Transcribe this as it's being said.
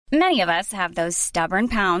Many of us have those stubborn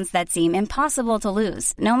pounds that seem impossible to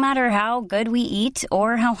lose, no matter how good we eat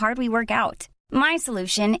or how hard we work out. My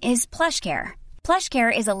solution is PlushCare.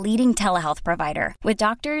 PlushCare is a leading telehealth provider with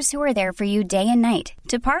doctors who are there for you day and night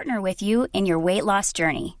to partner with you in your weight loss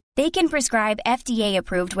journey. They can prescribe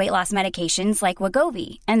FDA-approved weight loss medications like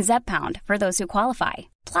Wegovy and Zepbound for those who qualify.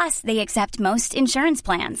 Plus, they accept most insurance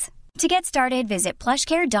plans. To get started, visit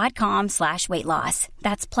plushcare.com/weightloss.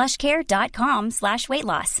 That's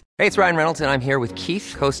plushcare.com/weightloss. Hey, it's Ryan Reynolds, and I'm here with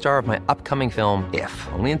Keith, co-star of my upcoming film, If,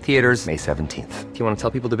 only in theaters May 17th. Do you want to tell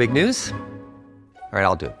people the big news? All right,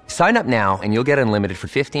 I'll do it. Sign up now and you'll get unlimited for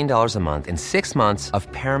 $15 a month and 6 months of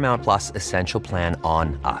Paramount Plus Essential Plan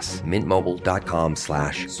on us.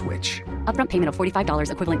 MintMobile.com/switch. Upfront payment of $45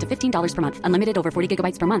 equivalent to $15 per month. Unlimited over 40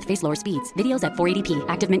 gigabytes per month. Face lower speeds. Videos at 480p.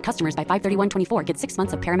 Active Mint customers by 531.24 get 6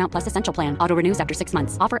 months of Paramount Plus Essential Plan. Auto renews after 6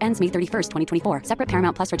 months. Offer ends May 31st, 2024. Separate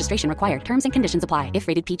Paramount Plus registration required. Terms and conditions apply if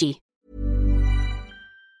rated PG.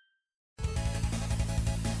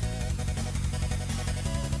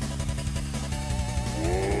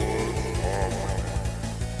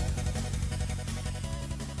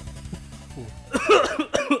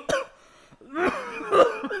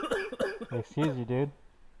 Excuse you, dude.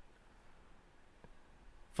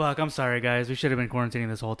 Fuck, I'm sorry, guys. We should have been quarantining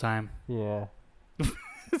this whole time. Yeah.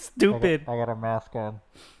 Stupid. I got a mask on.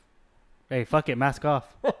 Hey, fuck it. Mask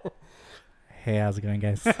off. Hey, how's it going,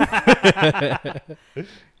 guys?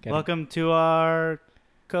 Welcome to our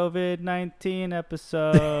COVID-19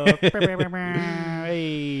 episode.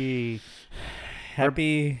 Hey.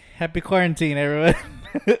 Happy quarantine, everyone.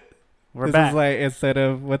 We're this back. Is like instead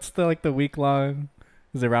of what's the week long?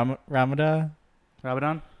 Is it Ramadan?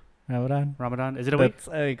 Ramadan? Is it a week? That's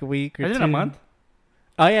like a week or Is two. it a month?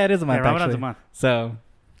 Oh yeah, it is a month. Yeah, Ramadan's actually. a month. So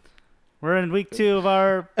we're in week 2 of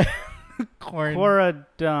our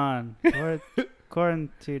quarantine.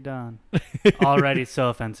 Quarantine. Already so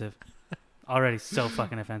offensive. Already so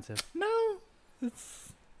fucking offensive. No,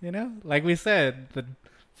 it's like we said, the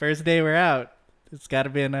first day we're out, it's got to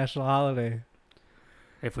be a national holiday.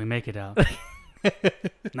 If we make it out.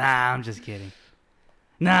 Nah, I'm just kidding.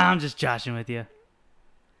 Nah, I'm just joshing with you.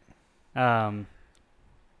 Yeah,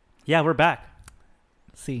 we're back.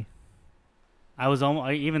 See, I was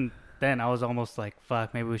almost even then. I was almost like,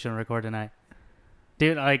 "Fuck, maybe we shouldn't record tonight."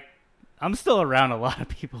 Dude, like, I'm still around a lot of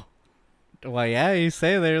people. well, yeah, you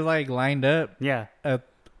say they're like lined up. Yeah,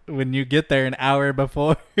 when you get there an hour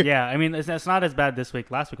before. yeah. I mean, it's not as bad this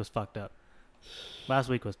week. Last week was fucked up.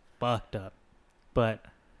 But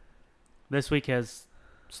this week has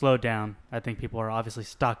slowed down. I think people are obviously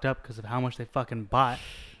stocked up because of how much they fucking bought.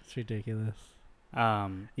 It's ridiculous.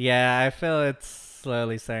 Yeah, I feel it's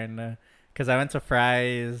slowly starting to, because I went to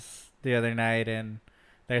Fry's the other night and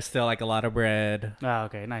there's still like a lot of bread. Oh,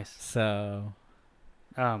 okay, nice. So,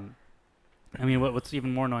 I mean, what's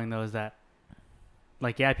even more annoying though is that,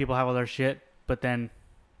 like, yeah, people have all their shit, but then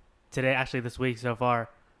today, actually this week so far,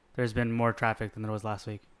 there's been more traffic than there was last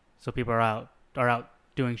week. So people are out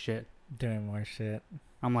doing shit. Doing more shit.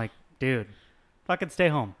 I'm like, dude, fucking stay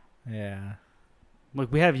home. Yeah.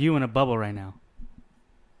 Look, we have you in a bubble right now.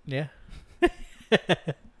 Yeah.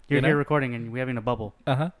 You're here recording and we have you in a bubble.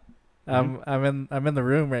 Uh-huh. Mm-hmm. I'm in the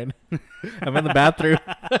room right now. I'm in the bathroom.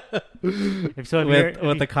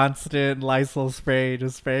 with the constant Lysol spray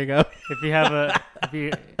just spraying up. If you have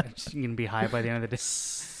you're gonna be high by the end of the day.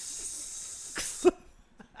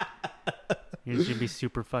 You should be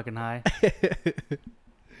super fucking high.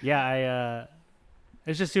 Yeah,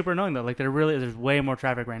 it's just super annoying though. Like there's way more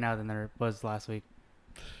traffic right now than there was last week.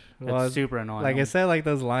 It's super annoying. Like I said, like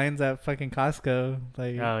those lines at fucking Costco.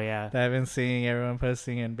 Like, oh yeah, that I've been seeing everyone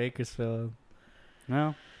posting in Bakersfield.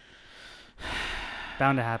 No,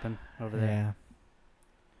 bound to happen over there. Yeah.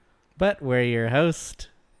 But we're your host.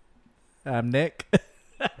 I'm Nick.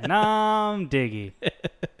 And I'm Diggy.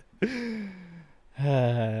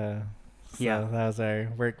 So yeah, that was our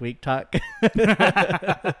work week talk.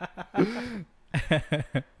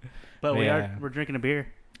 But we're drinking a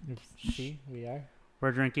beer. See, we are.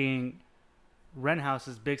 We're drinking Wren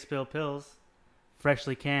House's Big Spill Pills,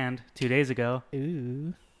 freshly canned 2 days ago.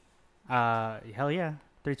 Ooh. Hell yeah,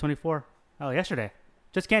 324. Oh, yesterday,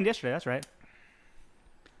 just canned yesterday. That's right.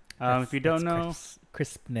 If you don't know,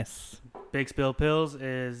 crispness. Big Spill Pills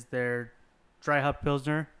is their dry hop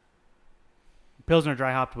Pilsner. Pilsner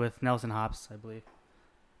dry hopped with Nelson hops, I believe.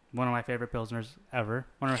 One of my favorite Pilsners ever.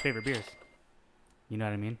 One of my favorite beers. You know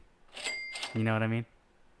what I mean? You know what I mean?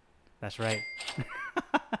 That's right.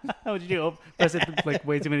 What'd you do? Press it like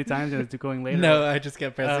way too many times and it's going later? No, I just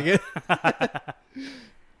kept pressing it.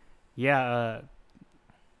 Yeah,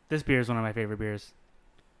 this beer is one of my favorite beers.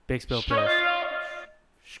 Big Spill Pills.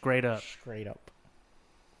 Straight up. Straight up.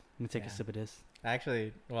 Let me take a Yeah. sip of this.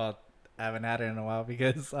 Actually, well, I haven't had it in a while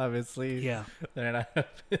because obviously Yeah. they're not.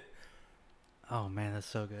 Oh man, that's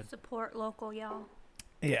so good. Support local, y'all.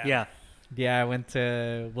 Yeah. Yeah, I went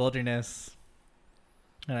to Wilderness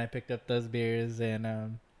and I picked up those beers, and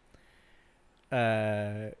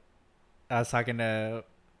I was talking to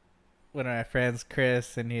one of my friends,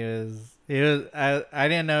 Chris, and I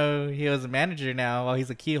didn't know he was a manager now. Well, he's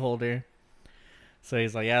a key holder. So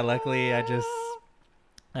he's like, yeah, luckily I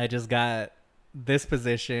just got this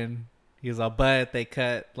position. He's all, but they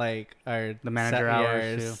cut like the manager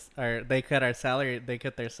hours or they cut our salary. They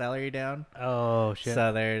cut their salary down. Oh shit.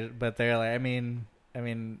 So they're like, I mean,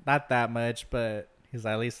 not that much, but he's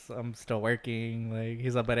like, at least I'm still working. Like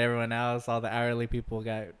he's like, but everyone else, all the hourly people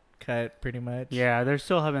got cut pretty much. Yeah, they're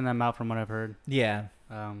still helping them out from what I've heard. Yeah.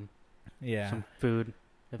 Some food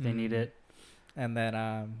if they need it. And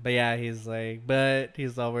then, but yeah, he's like,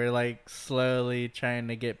 we're like slowly trying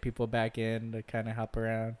to get people back in to kind of help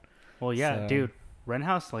around. Well, yeah, So- dude, Rent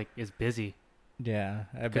House like is busy Yeah,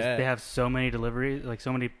 I because bet. they have so many deliveries, like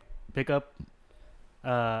so many pickup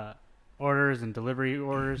orders and delivery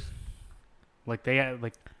orders. Like they have,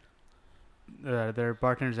 like their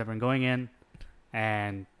bartenders have been going in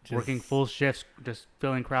and working Just- full shifts, just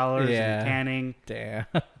filling crowlers Yeah. and canning. Damn.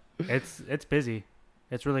 It's busy.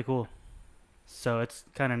 It's really cool. So it's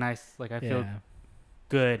kind of nice. Like I feel Yeah.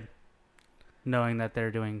 good knowing that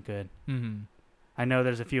they're doing good. Mm-hmm. I know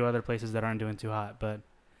there's a few other places that aren't doing too hot, but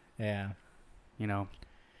Yeah. you know,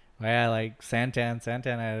 Well, yeah, like Santana they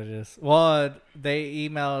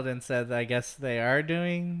emailed and said, I guess they are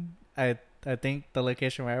doing, I think the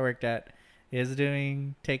location where I worked at is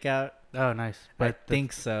doing takeout. oh nice. I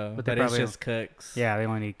think so, but but they it's probably just cooks. Yeah, they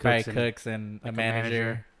only need Probably cooks. cooks and like a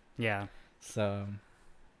manager. Yeah, So,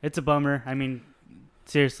 it's a bummer. I mean,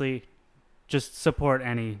 seriously, just support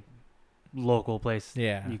any local place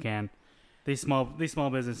yeah. you can. These small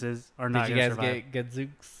businesses are not Did you gonna guys survive. get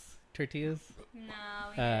Gadzooks tortillas? No,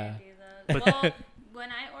 we didn't do but- those. Well, when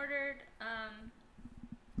I ordered,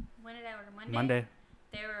 when did I order? Monday.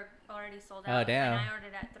 They were already sold Oh, out. damn. And I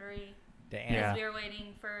ordered at 3. Damn. Because Yeah. we were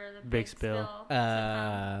waiting for the Big big spill. spill to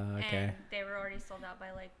come. Okay. And they were already sold out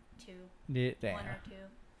by like 2, Yeah, 1 damn. or 2.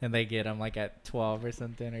 And they get them like at 12 or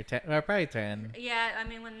something, or 10, or probably 10. Yeah, I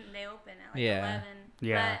mean when they open at like Yeah. 11.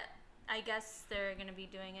 Yeah. But I guess they're gonna be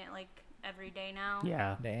doing it like every day now.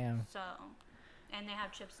 Yeah. Damn. So, and they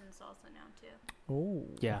have chips and salsa now too. Oh.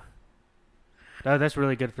 Yeah. That's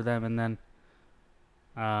really good for them. And then,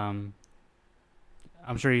 I'm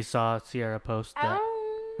sure you saw Sierra post that.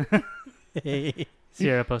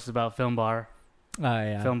 Sierra posted about Film Bar. Oh,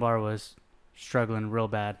 yeah. Film Bar was struggling real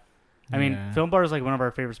bad. I mean, Yeah. Film Bar is like one of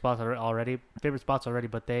our favorite spots already.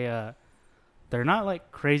 But they're not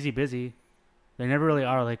like crazy busy. They never really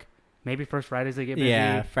are. Like maybe first Fridays they get busy.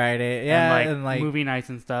 Yeah, Friday. Yeah, and like movie nights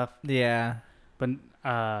and stuff. Yeah. But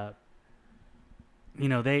you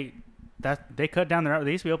know, they cut down their hours.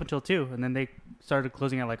 They used to be open till 2, and then they started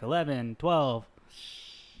closing at like 11, 12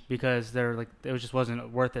 because they're like it just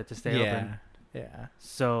wasn't worth it to stay open. Yeah.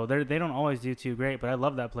 So they don't always do too great, but I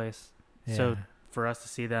love that place. So Yeah. for us to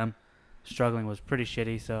see them struggling was pretty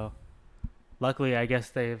shitty. So luckily, I guess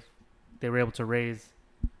they were able to raise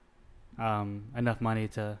enough money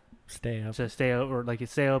to Stay up. stay over, like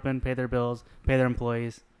stay open, pay their bills, pay their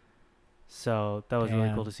employees. So that was really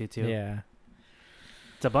Damn. cool to see too. Yeah.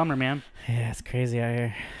 It's a bummer, man. Yeah, it's crazy out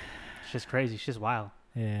here. It's just crazy. It's just wild.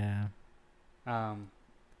 Yeah.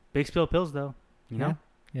 Big Spill Pills though, you know.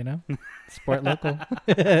 You know? Sport local.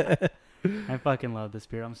 I fucking love this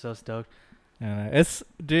beer. I'm so stoked. It's,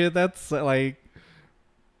 dude, that's like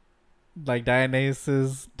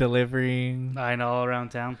Dionysus delivering I know, all around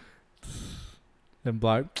town. and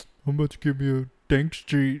black. How much give me a Dank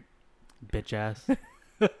Street? Bitch ass.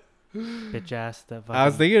 Bitch ass. That I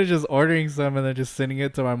was fucking- thinking of just ordering some and then just sending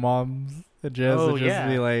it to my mom's address Oh, and just yeah.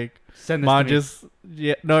 be like, Send this Mom, to me. just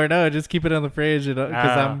no, just keep it in the fridge, you know,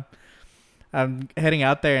 because Ah. I'm heading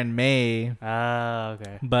out there in May, Ah,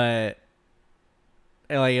 okay. but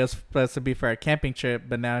like it was supposed to be for a camping trip,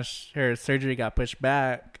 but now her surgery got pushed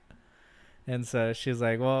back, and so she's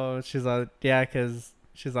like, well, she's like, yeah, because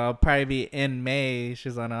she's like, I'll probably be in May.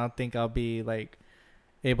 She's like, I don't think I'll be like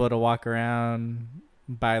able to walk around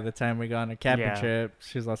by the time we go on a camping Yeah. trip.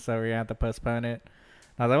 She's like, so we're gonna have to postpone it.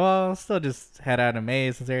 I was like, well, I'll still just head out in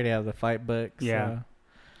May since I already have the flight booked. Yeah. So.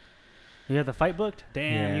 You have the fight booked?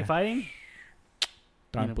 Damn, Yeah. you fighting?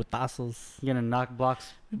 Don know- putazos. You gonna knock block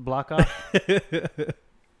off?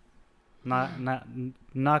 knock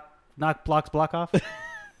blocks block off?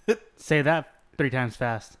 Say that 3 times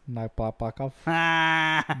fast. Knock block off.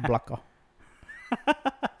 Ah. Block off.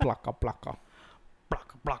 Blocko, blocko.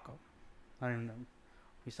 Blocko. I don't even know.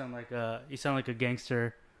 You sound like a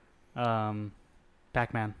gangster,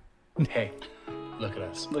 Pac-Man. Hey, look at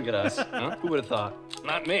us. Look at us. Huh? Who would have thought?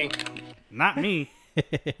 Not me. Not me.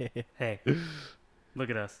 Hey, look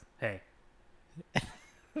at us. Hey.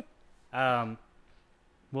 Well,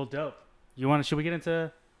 dope. Should we get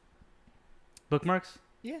into bookmarks?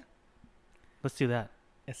 Yeah. Let's do that.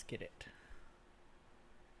 Let's get it.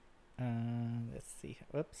 Let's see.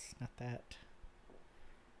 Whoops, not that.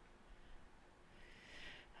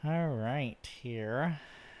 All right, here.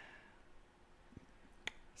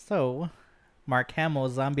 So, Mark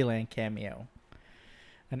Hamill's Zombieland cameo.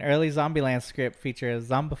 An early Zombieland script featured a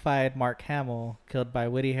zombified Mark Hamill killed by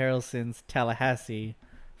Woody Harrelson's Tallahassee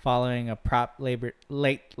following a lightsaber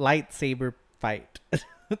fight.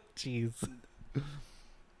 Jeez.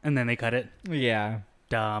 And then they cut it. Yeah.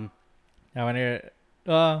 Dumb. I wonder...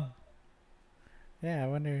 yeah, I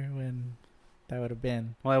wonder when that would have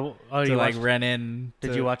been. Well, to you like watched, run in.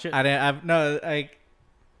 Did you watch it? I didn't.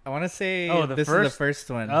 I want to say this is the first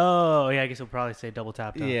one. Oh, yeah, I guess we'll probably say double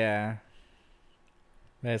tap. Though. Yeah.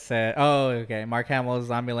 That said, okay. Mark Hamill's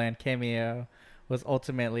Zombieland cameo was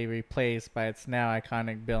ultimately replaced by its now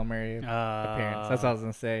iconic Bill Murray appearance. That's what I was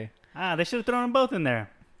gonna say. They should have thrown them both in there.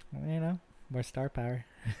 You know, more star power.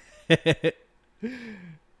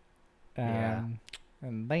 Yeah.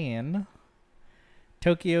 And then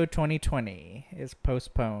Tokyo 2020 is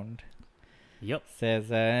postponed. Yep.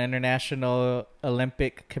 Says International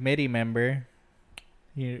Olympic Committee member.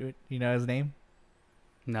 You know his name?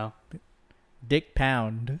 No. Dick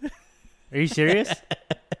Pound. Are you serious?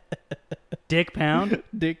 Dick Pound?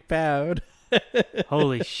 Dick Pound.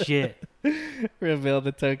 Holy shit. Revealed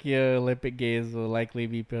the Tokyo Olympic Games will likely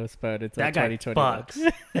be postponed until 2021.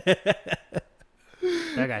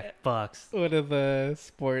 That guy fucks. One of the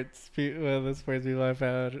sports people I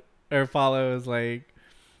found or follow is like,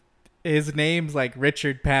 his name's like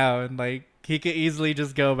Richard Pound. Like, he could easily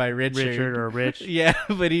just go by Richard. Richard or Rich. Yeah,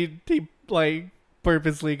 but he like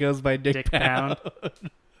purposely goes by Dick Pound.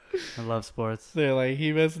 I love sports. They're like,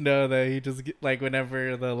 he must know that he just like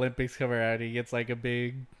whenever the Olympics come around, he gets like a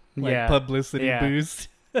big publicity boost.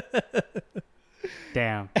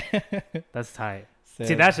 Damn, that's tight. So,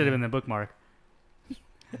 see, that should have been the bookmark.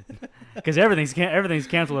 Because everything's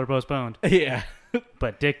canceled or postponed. Yeah,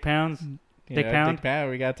 but Dick Pound. Dick Pound.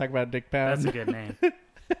 We gotta talk about Dick Pound. That's a good name.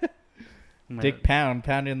 Dick Pound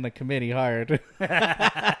pounding the committee hard.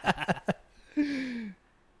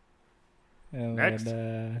 And Next.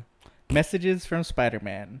 then, messages from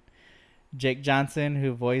Spider-Man. Jake Johnson,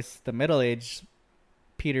 who voiced the middle-aged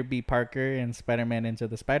Peter B. Parker in Spider-Man Into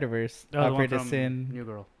the Spider-Verse, offered to send New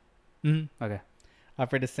Girl. Mm-hmm. Okay.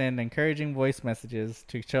 Offered to send encouraging voice messages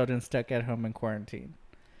to children stuck at home in quarantine.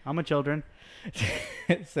 I'm a children.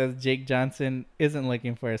 It says Jake Johnson isn't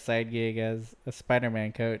looking for a side gig as a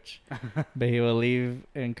Spider-Man coach, but he will leave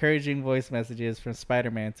encouraging voice messages from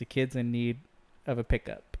Spider-Man to kids in need of a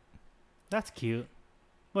pickup. That's cute.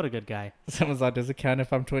 What a good guy. Someone's like, does it count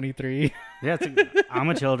if I'm 23? Yeah, I'm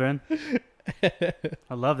a children.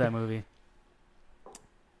 I love that movie.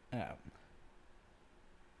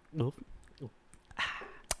 Oof.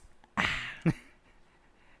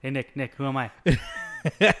 Hey, Nick, who am I?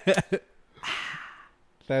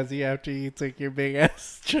 That's you after you took your big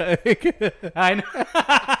ass chug. I know.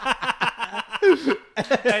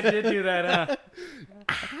 I did do that, huh?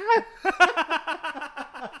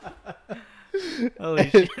 Holy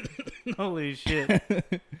shit. Holy shit.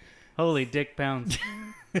 Holy Dick Pounds.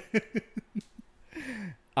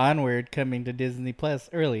 Onward coming to Disney Plus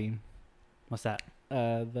early. What's that?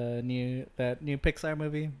 That new Pixar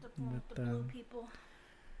movie. The blue people.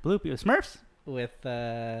 Blue people. Smurfs? With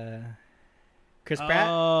Chris Pratt.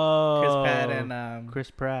 Oh. Chris Pratt and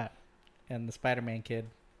Chris Pratt. And the Spider-Man kid.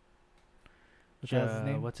 What's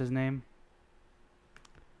his name?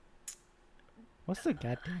 What's that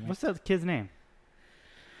kid's name?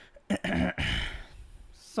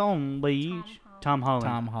 Tom Holland.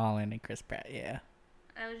 Tom Holland and Chris Pratt, yeah.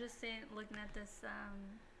 I was just looking at this.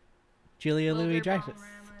 Julia Louis-Dreyfus.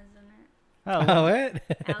 Oh, what?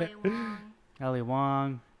 Ali Wong. Ali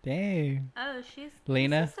Wong. Dang. Oh, she's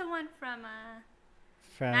Lena. This is the one from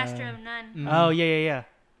Master of None. Mm-hmm. Oh, yeah.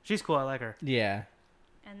 She's cool. I like her. Yeah.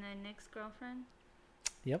 And then Nick's girlfriend.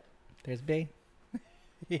 Yep. There's Bay.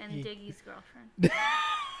 And Diggy's girlfriend.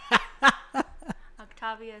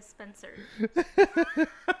 Octavia Spencer.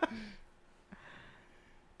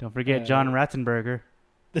 Don't forget John Ratzenberger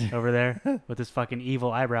over there with his fucking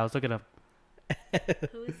evil eyebrows. Look at him.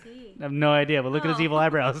 Who is he? I have no idea, but look at his evil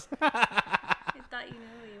eyebrows. I thought you knew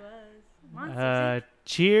who he was. Monsters,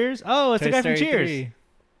 Cheers. Oh, it's the Toy guy from Story Cheers. 3.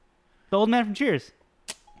 The old man from Cheers.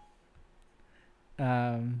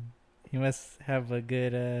 He must have a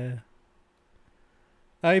good.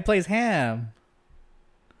 Oh, he plays Ham.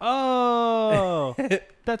 Oh,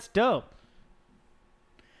 that's dope.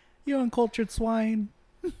 You uncultured swine.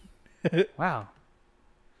 Wow.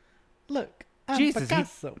 Look, I'm Jesus,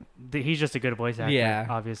 Picasso. He's just a good voice actor. Yeah.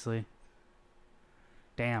 Obviously.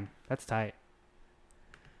 Damn, that's tight.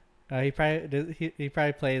 He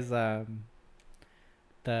probably plays the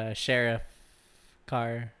sheriff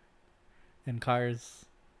car in Cars.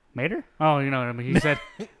 Mater? Oh, you know what I mean. He said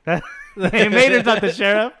that Mater's not the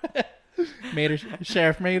sheriff. Mater,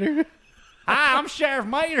 Sheriff Mater. Hi, I'm Sheriff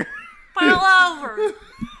Mater. Pull over.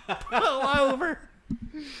 Pull over.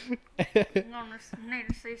 Need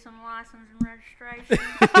to see some license and registration.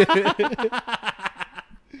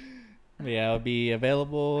 Yeah, it'll be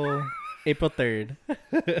available April 3rd.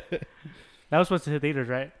 That was supposed to hit theaters,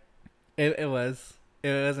 right? It was. It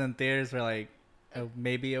was in theaters for like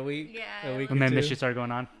maybe a week. Yeah, A week And or then this two. shit started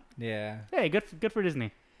going on. Yeah. Hey, good for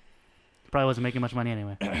Disney. Probably wasn't making much money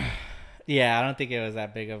anyway. Yeah, I don't think it was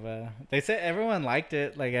that big of a. They said everyone liked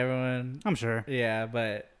it. Like everyone. I'm sure. Yeah,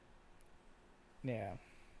 but. Yeah.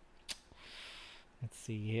 Let's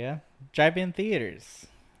see here. Drive-in theaters.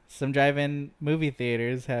 Some drive-in movie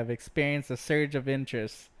theaters have experienced a surge of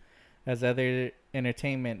interest as other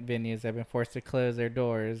entertainment venues have been forced to close their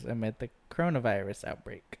doors amid the coronavirus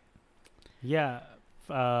outbreak. Yeah,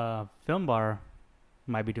 Film Bar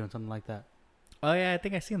might be doing something like that. Oh, yeah, I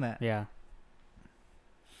think I've seen that. Yeah.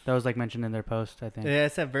 That was like mentioned in their post, I think. Yeah,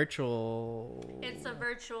 it's a virtual. It's a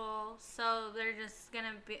virtual, so they're just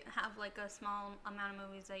gonna have like a small amount of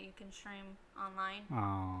movies that you can stream online.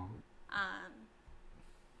 Oh.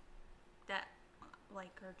 That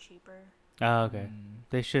like are cheaper. Oh, okay.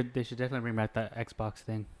 They should definitely bring back that Xbox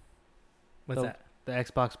thing. What's the, that? The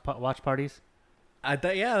Xbox watch parties. I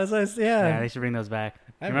thought, yeah, that's what Yeah, they should bring those back.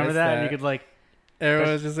 I Remember missed that? that. You could like.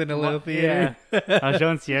 Everyone was just in a little theater. Yeah. I was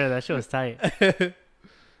showing Sierra. That shit was tight.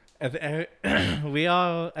 I think we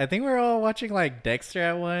were all watching like Dexter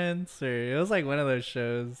at once, or it was like one of those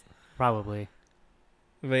shows. Probably.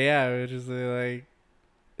 But yeah, it was just like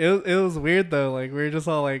it was weird though. Like we were just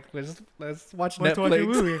all like, let's watch Let's Netflix. watch a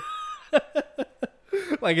movie.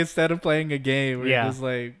 Like instead of playing a game, we Yeah. were just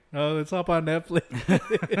like, oh, let's hop on Netflix.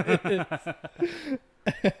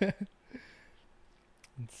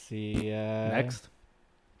 Let's see. Next.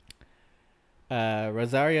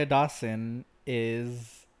 Rosario Dawson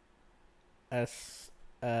is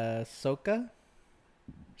Ahsoka.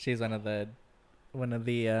 She's one of the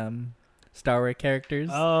Star Wars characters.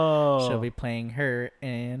 Oh. She'll be playing her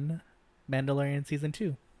in Mandalorian season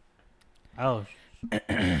 2. Oh.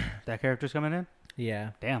 That character's coming in?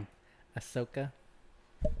 Yeah, Damn. Ahsoka.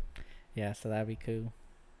 Yeah, so that'd be cool.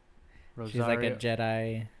 Rosario, She's like a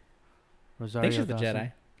Jedi. Rosario I think she's the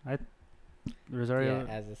Dawson. Jedi. Rosario.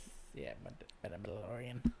 Yeah,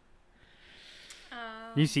 Mandalorian.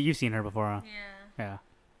 You've seen her before, huh? Yeah. Yeah.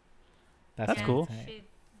 That's Yeah. cool. tight. She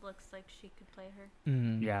looks like she could play her.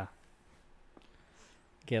 Mhm. Yeah.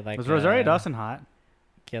 Get like Was Rosario Dawson hot?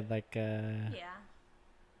 Get like Yeah.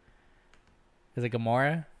 Is it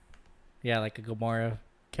Gamora? Yeah, like a Gamora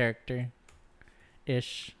character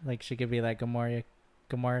ish. Like she could be like Gamora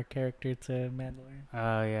character to Mandalorian.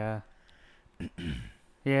 Oh, yeah.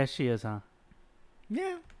 Yeah, she is, huh?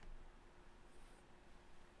 Yeah.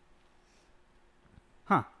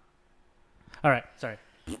 Huh. All right. Sorry.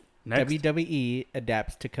 Next. WWE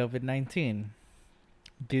adapts to COVID-19.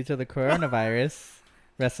 Due to the coronavirus,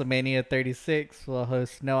 WrestleMania 36 will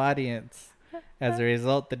host no audience. As a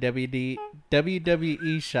result, the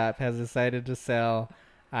WWE shop has decided to sell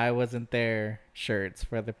 "I Wasn't There" shirts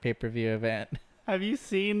for the pay-per-view event. Have you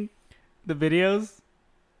seen the videos?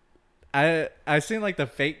 I've seen like the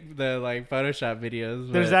Photoshop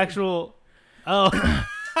videos. There's but- actual. Oh.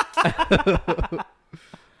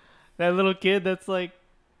 That little kid that's like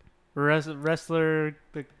wrestler.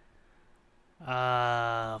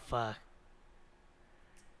 Fuck.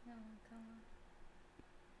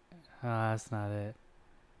 That's not it.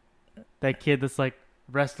 That kid that's like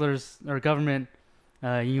wrestlers or government.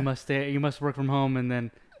 You must work from home, and then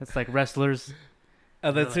it's like wrestlers.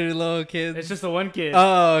 Oh, the two little kids. It's just the one kid.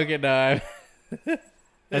 Oh, okay, no. Dude,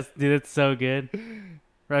 that's so good.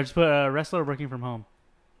 Right, just put wrestler working from home.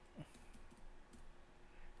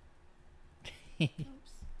 Just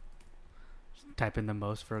type in the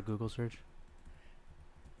most for a Google search.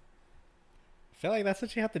 I feel like that's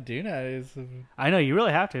what you have to do now. I know, you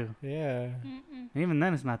really have to. Yeah. Even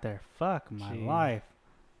then, it's not there. Fuck my Jeez. life.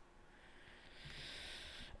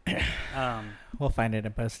 We'll find it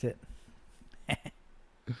and post it.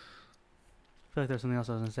 feel like there's something else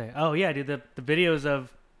I was gonna say. Oh yeah, dude, the videos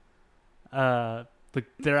of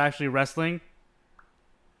they're actually wrestling.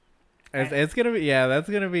 It's gonna be that's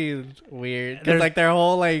gonna be weird. Cause There's- like their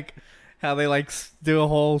whole like how they like do a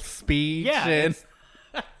whole speech. Yeah, and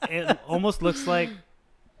it almost looks like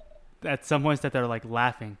at some points that they're like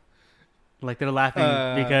laughing, like they're laughing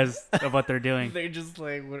because of what they're doing. they're just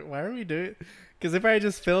like, why are we doing? Because it probably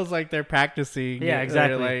just feels like they're practicing. Yeah, They're,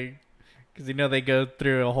 exactly. like, because they go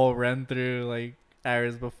through a whole run through like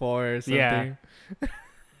hours before or something. Yeah.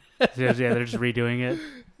 Yeah, they're just redoing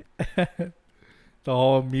it. The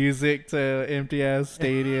whole music to empty ass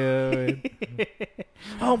stadium. And,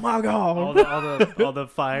 oh my god! all the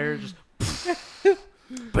fire just.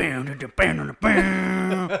 Bam, bam,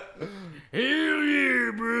 bam. Hell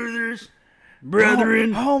yeah,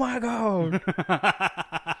 brethren. Oh my god!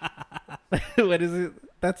 What is it?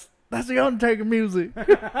 That's the Undertaker music. God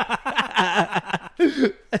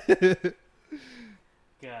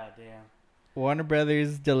damn. Warner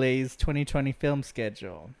Brothers delays 2020 film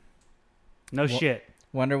schedule. No shit.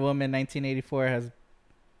 Wonder Woman 1984 has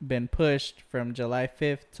been pushed from July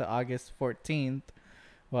 5th to August 14th,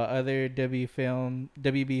 while other WB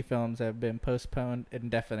films have been postponed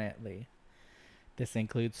indefinitely. This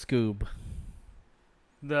includes Scoob,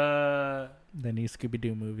 The new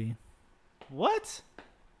Scooby-Doo movie. what?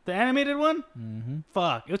 The animated one? Mm-hmm.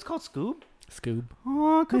 Fuck. It's called Scoob? Scoob.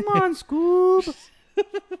 Oh, come on, Scoob.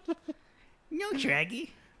 No,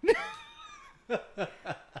 Shaggy.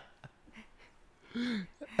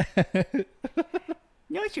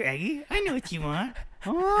 No, Shaggy. I know what you want.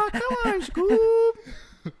 Oh, come on, Scoob.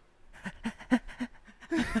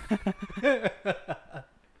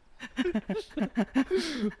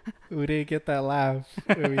 We didn't get that laugh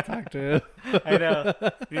when we talked to him. I know.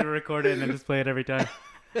 You need to record it and then just play it every time.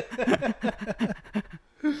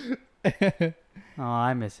 Oh,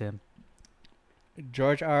 I miss him.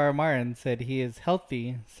 George R.R. Martin said he is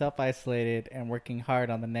healthy, self-isolated, and working hard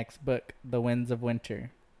on the next book, The Winds of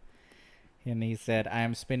Winter. And he said, I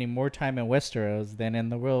am spending more time in Westeros than in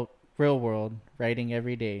the real world, writing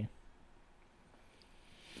every day.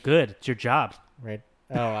 Good. It's your job. Right?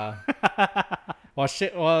 Oh, wow.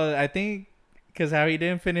 Well, I think because how he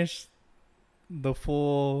didn't finish the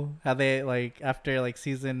full, how they, like, after, like,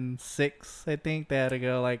 season 6, I think, they had to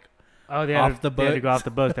go, like, Oh, they off had the They had to go books. off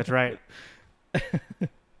the book. That's right. They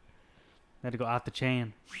had to go off the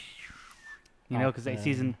chain. You know, because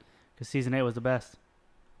season 8 was the best.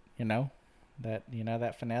 you know,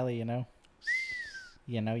 that finale, you know.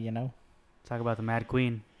 Talk about the Mad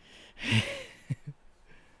Queen.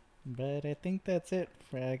 But I think that's it.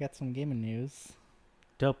 I got some gaming news.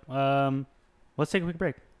 Dope. Let's take a quick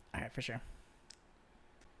break. All right, for sure.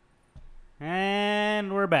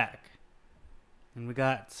 And we're back. And we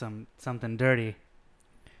got something dirty.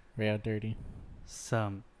 Real dirty.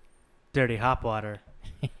 Some dirty hop water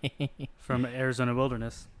from Arizona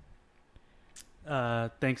Wilderness.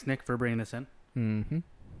 Thanks, Nick, for bringing this in.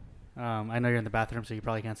 Mm-hmm. I know you're in the bathroom, so you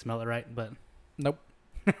probably can't smell it right, but Nope.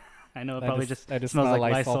 I know it I probably just smells smell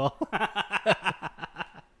like Lysol.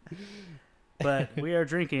 But we are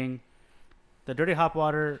drinking the dirty hop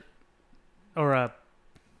water, or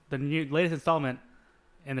the latest installment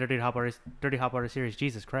in the dirty hop water series.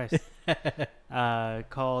 Jesus Christ!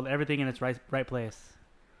 Called Everything in Its Right Place.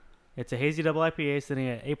 It's a hazy double IPA sitting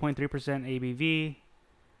at 8.3% ABV.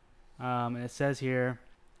 And it says here,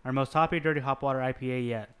 our most hoppy dirty hop water IPA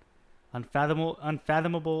yet.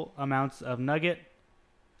 Unfathomable amounts of nugget,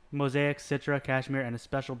 mosaic, citra, cashmere, and a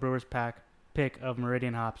special brewer's pick of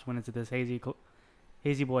Meridian hops went into this hazy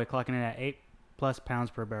boy, clocking in at 8+ pounds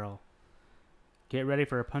per barrel. Get ready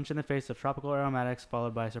for a punch in the face of tropical aromatics,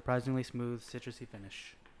 followed by a surprisingly smooth, citrusy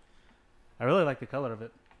finish. I really like the color of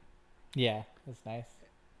it. Yeah, that's nice.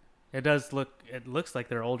 It looks like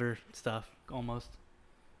their older stuff, almost.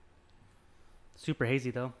 Super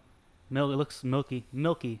hazy, though. It looks milky.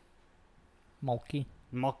 Mulky. Milk.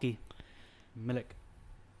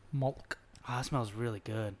 Mulk. Oh, it smells really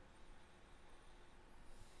good.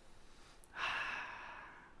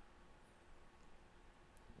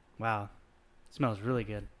 Wow. It smells really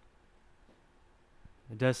good.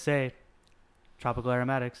 It does say tropical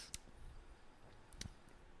aromatics.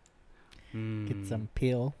 Get some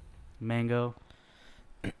peel. Mango.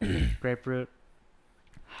 Grapefruit.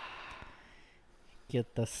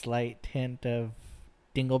 Get the slight hint of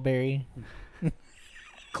dingleberry.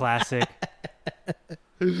 Classic.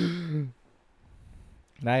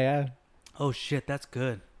 Yeah. Oh shit, that's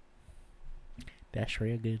good. That's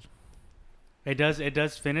real good. It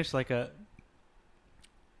does finish like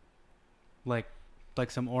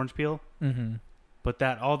some orange peel. Mm-hmm. But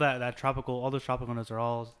that tropical, all those tropical notes are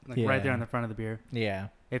all like right there on the front of the beer. Yeah.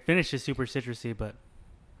 It finishes super citrusy, but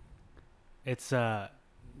it's got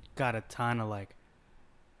a ton of like,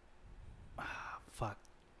 fuck.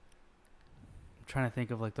 I'm trying to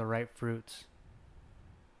think of like the ripe fruits.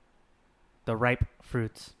 The ripe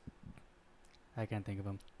fruits. I can't think of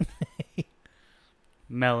them.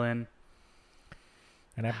 Melon.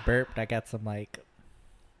 And I burped. I got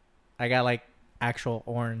like actual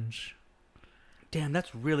orange. Damn,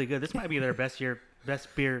 that's really good. This might be their best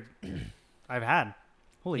beer I've had.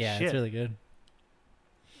 Holy yeah, shit. it's really good.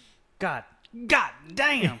 God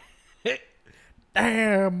damn.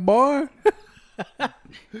 Damn, boy.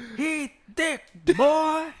 He thick,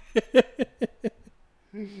 boy.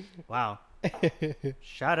 Wow.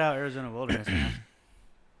 Shout out Arizona Wilderness,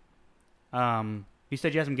 man. You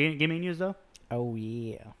said you had some gaming news, though? Oh,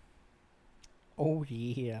 yeah.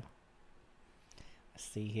 Let's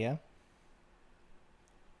see here.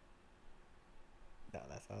 No,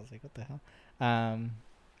 I was like, what the hell?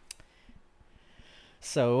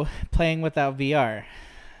 So, playing without VR.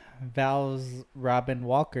 Valve's Robin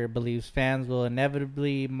Walker believes fans will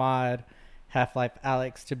inevitably mod Half-Life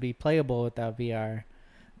Alyx to be playable without VR,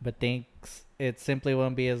 but thinks it simply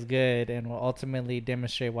won't be as good and will ultimately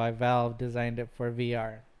demonstrate why Valve designed it for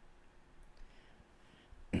VR.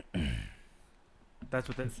 That's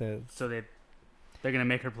what It says. So they're gonna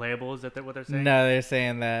make her playable. Is that what they're saying? No, they're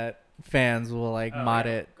saying that fans will mod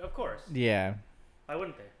it. Of course. Yeah. Why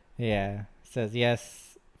wouldn't they? Yeah. It says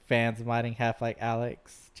yes, fans modding Half-Life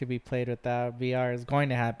Alyx to be played without VR is going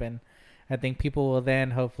to happen. I think people will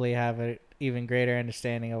then hopefully have an even greater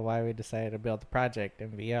understanding of why we decided to build the project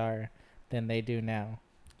in VR than they do now.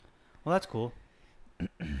 Well, that's cool.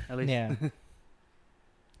 At least Yeah.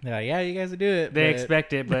 Yeah, you guys will do it. they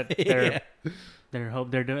expect it, but they're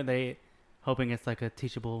Yeah. they hoping it's like a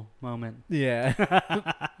teachable moment. Yeah.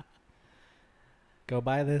 Go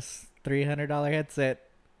buy this $300 headset.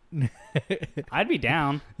 I'd be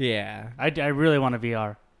down. Yeah. I really want a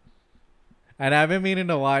VR. And I've been meaning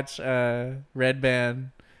to watch Red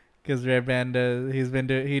Band because Red Band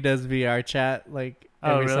he does VR chat like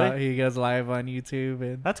really? He goes live on YouTube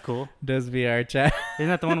and That's cool. does VR chat. Isn't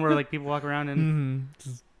that the one where like people walk around and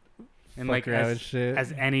Just and fuck like around with shit.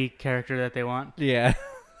 as any character that they want? Yeah.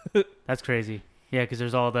 That's crazy. Yeah, because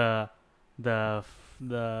there's all the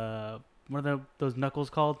what are those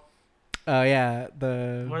knuckles called? Oh yeah,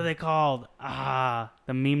 What are they called?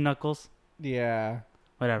 The meme knuckles. Yeah.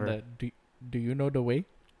 Whatever. Do you know the way?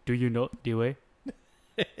 Do you know the way?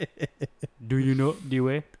 Do you know the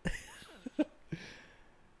way?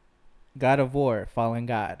 God of War: Fallen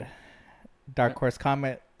God. Dark Horse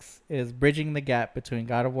Comics is bridging the gap between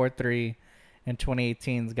God of War 3 and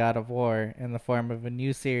 2018's God of War in the form of a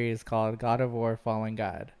new series called God of War: Fallen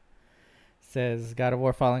God. It says God of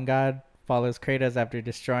War: Fallen God follows Kratos after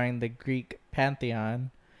destroying the Greek pantheon,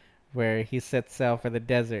 where he sets sail for the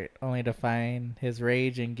desert, only to find his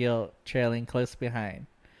rage and guilt trailing close behind.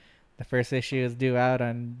 The first issue is due out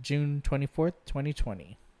on June 24th,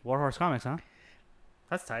 2020. Warhorse Comics, huh?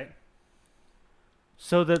 That's tight.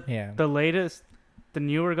 So the latest, the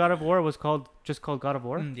newer God of War was just called God of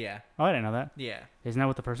War? Yeah. Oh, I didn't know that. Yeah. Isn't that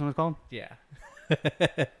what the first one was called? Yeah.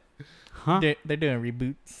 Huh? They're doing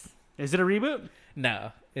reboots. Is it a reboot?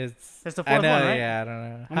 No, it's the fourth I know, one, right? Yeah, I don't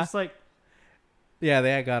know. I'm just like, Yeah,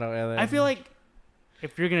 they had God of War. I feel like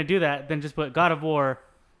if you're gonna do that, then just put God of War.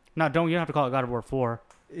 No, you don't have to call it God of War 4.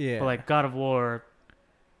 Yeah. But like God of War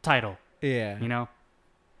title. Yeah. You know?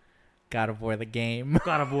 God of War the game.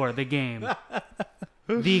 God of War, the game.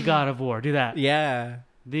 The God of War. Do that. Yeah.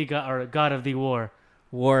 The God or God of the War.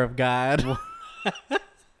 War of God.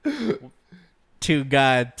 To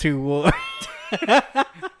God, to war.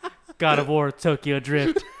 God of War, Tokyo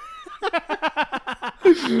Drift.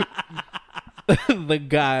 The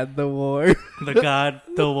God, the war. The God,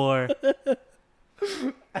 the War.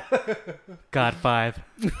 God 5.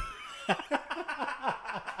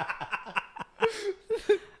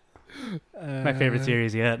 My favorite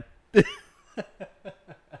series yet.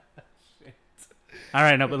 All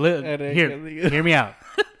right, no, but hear me out.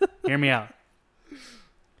 Hear me out.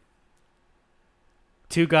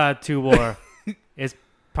 To God, to War is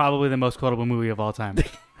probably the most quotable movie of all time.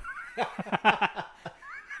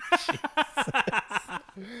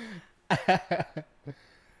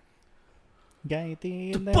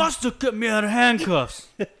 Buster got me out of handcuffs.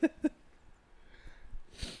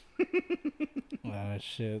 Oh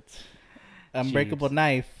shit! Unbreakable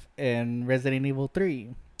Knife in Resident Evil 3.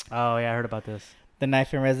 Oh yeah, I heard about this. The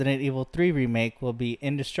knife in Resident Evil 3 remake will be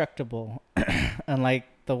indestructible, unlike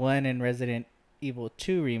the one in Resident Evil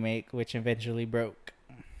 2 remake, which eventually broke.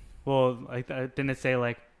 Well, didn't it say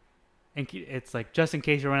like, it's like just in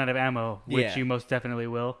case you run out of ammo, which Yeah. you most definitely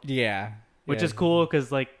will. Yeah. Which Yeah. is cool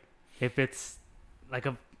because like if it's like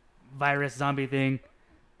a virus zombie thing,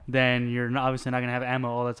 then you're obviously not gonna have ammo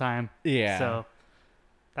all the time. Yeah. So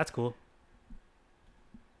that's cool.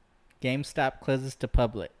 GameStop closes to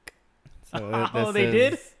public. So Oh, they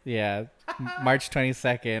did? Yeah. March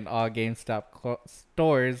 22nd, all GameStop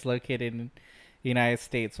stores located in the United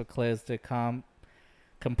States will close to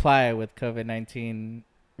comply with COVID-19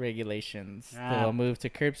 regulations. They will move to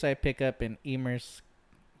curbside pickup and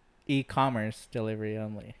e-commerce delivery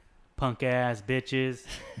only. Punk ass bitches.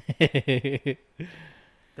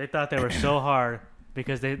 They thought they were so hard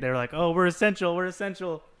because they were like, oh, we're essential.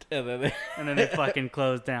 And And then they fucking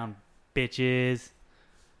closed down. Bitches.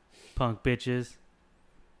 Punk bitches.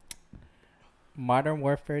 Modern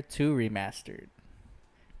Warfare 2 remastered.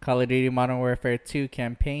 Call of Duty Modern Warfare 2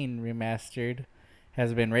 campaign remastered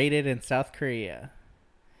has been rated in South Korea.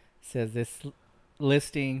 Says this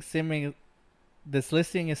listing is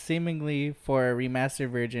seemingly for a remastered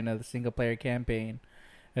version of the single player campaign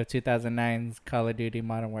of 2009's Call of Duty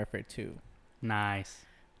Modern Warfare 2. Nice.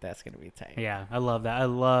 That's gonna be tight. Yeah, I love that. I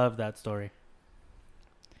love that story.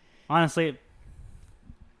 Honestly,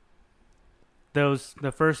 those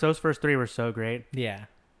first three were so great, Yeah.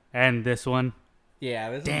 and this one,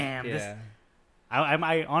 Yeah. Damn, Yeah. this-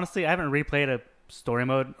 I honestly I haven't replayed a story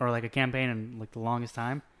mode or like a campaign in like the longest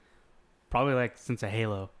time, probably like since a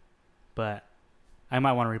Halo, but I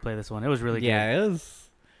might want to replay this one. It was really good. Yeah. It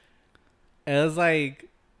was like,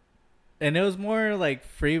 and it was more like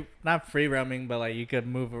not free roaming, but like you could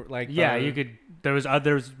move like. Yeah, you could. There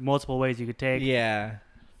was multiple ways you could take. Yeah.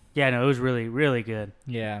 Yeah, no, it was really really good.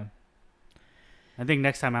 Yeah. I think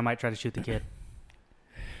next time I might try to shoot the kid.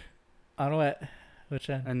 On what? Which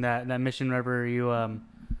one? And that mission wherever you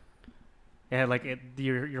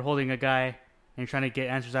you're holding a guy and you're trying to get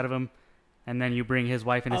answers out of him, and then you bring his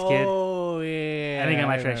wife and his kid. Oh yeah. I think I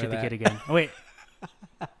might try to shoot the kid again. Oh wait.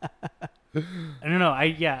 No.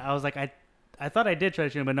 I was like I thought I did try to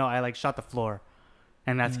shoot him, but no, I like shot the floor,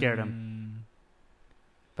 and that scared him.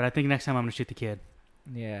 But I think next time I'm gonna shoot the kid.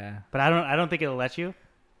 Yeah. But I don't think it'll let you.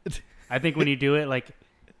 I think when you do it, like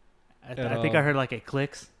I think I heard like it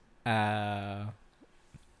clicks.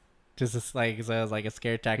 Just like, so it was like a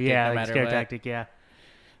scare tactic. Yeah, no like matter scare what. tactic. Yeah,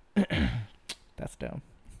 That's dumb.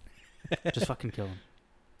 just fucking kill them.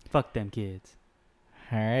 Fuck them kids.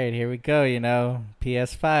 All right, here we go.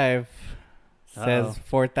 PS5 says Uh-oh.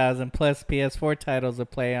 4,000 plus PS4 titles to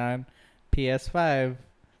play on PS5.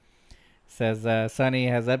 Says Sony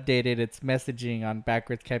has updated its messaging on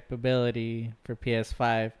backwards capability for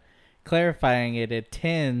PS5, clarifying it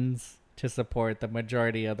intends to support the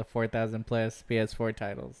majority of the 4,000 plus PS4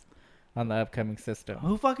 titles on the upcoming system.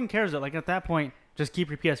 Who fucking cares? Like at that point, just keep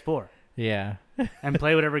your PS4 Yeah. and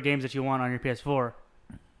play whatever games that you want on your PS4.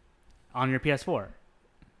 On your PS4.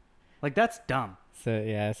 Like that's dumb. So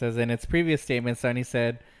yeah, it says in its previous statement, Sony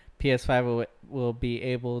said PS5 will be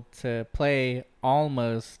able to play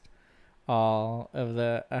almost all of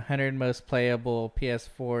the 100 most playable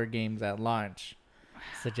PS4 games at launch,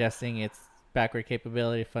 suggesting its backward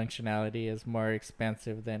capability functionality is more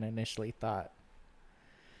expansive than initially thought.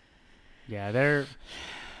 Yeah, they're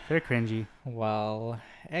cringy. While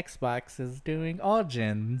Xbox is doing all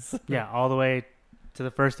gens. Yeah, all the way to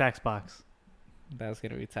the first Xbox. That's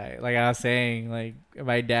gonna be tight. Like I was saying, like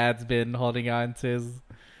my dad's been holding on to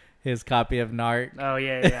his copy of Narc. Oh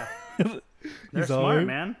yeah. They're smart,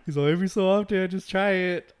 man. He's all, every so often I just try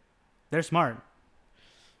it. They're smart.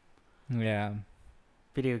 Yeah.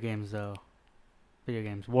 Video games though. Video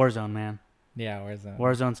games. Warzone, man. Yeah, Warzone.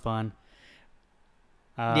 Warzone's fun.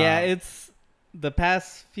 Yeah, it's the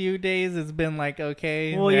past few days it's been like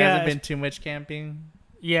okay. Well, there yeah, hasn't been too much camping.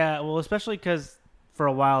 Yeah, well, especially because for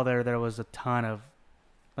a while there was a ton of,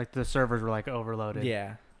 like, the servers were like overloaded.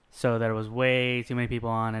 Yeah. So there was way too many people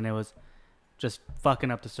on, and it was just fucking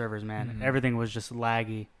up the servers, man. Mhm. Everything was just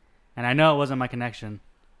laggy, and I know it wasn't my connection.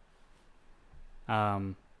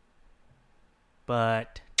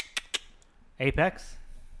 But Apex,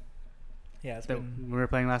 Yeah, it's that been, we were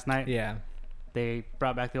playing last night. yeah. They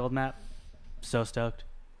brought back the old map. So stoked.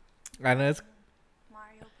 I know it's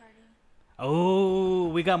Mario Party. Oh,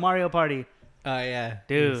 we got Mario Party. yeah.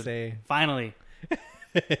 Dude, Say. finally.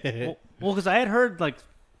 Well, because I had heard like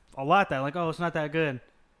a lot that like, oh, it's not that good.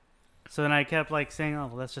 So then I kept like saying, oh,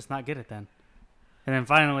 well, let's just not get it then. And then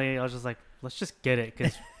finally, I was just like, let's just get it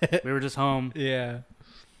because we were just home Yeah.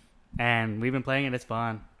 and we've been playing it. It's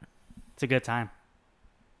fun. It's a good time.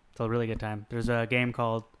 It's a really good time. There's a game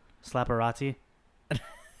called Slapperazzi.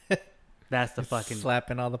 That's the fucking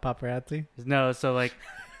slapping all the paparazzi. no. So like,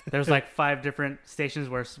 There's like 5 different stations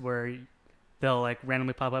where they'll like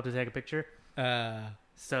randomly pop up to take a picture.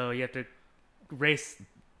 So you have to race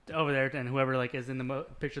over there, and whoever like is in the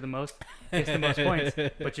picture the most gets the most points.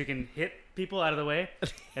 But you can hit people out of the way,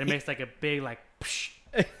 and it makes like a big like.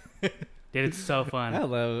 Dude, it's so fun.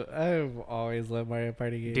 I've always loved Mario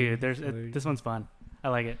Party games. Dude, this one's fun. I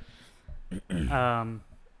like it. Playing on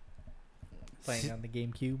the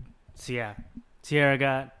GameCube. So yeah, Sierra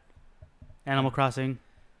got Animal Crossing.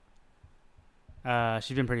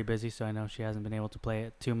 She's been pretty busy, so I know she hasn't been able to play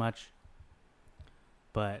it too much.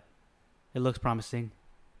 But it looks promising.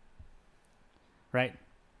 Right?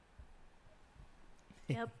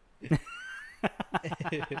 Yep.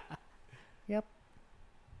 Yep.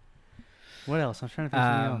 What else? I'm trying to think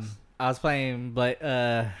of something else. I was playing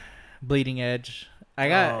Bleeding Edge.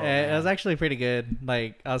 It was actually pretty good.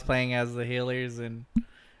 Like, I was playing as the healers, and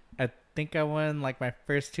I think I won like my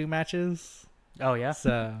first 2 matches. Oh yeah.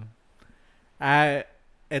 So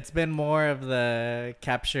it's been more of the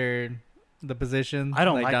capture the position. I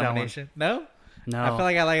don't like domination. That one. No? No. I feel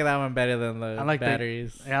like I like that one better than the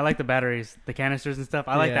batteries. I like the batteries, the canisters and stuff.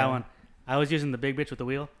 I like that one. I was using the big bitch with the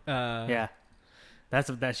wheel. Yeah.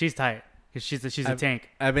 She's tight. Cause she's a tank.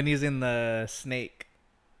 I've been using the snake.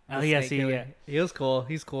 Yeah. He was cool.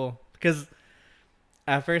 He's cool. Because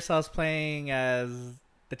at first I was playing as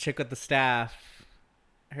the chick with the staff,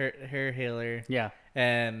 her healer. Yeah.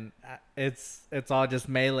 And it's all just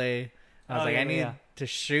melee. I was I need to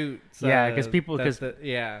shoot. So because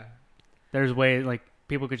there's way like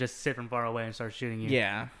people could just sit from far away and start shooting you.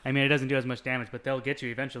 Yeah. I mean, it doesn't do as much damage, but they'll get you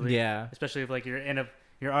eventually. Yeah. Especially if like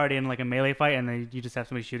you're already in like a melee fight and then you just have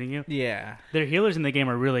somebody shooting you. Yeah. Their healers in the game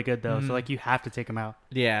are really good though, so like you have to take them out.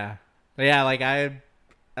 Yeah. Yeah, like I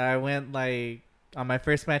went like on my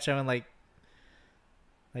first match I went like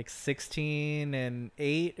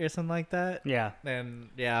 16-8 or something like that. Yeah. And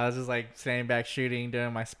I was just like standing back shooting,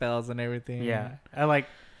 doing my spells and everything. Yeah.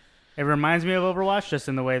 It reminds me of Overwatch just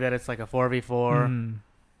in the way that it's like a 4v4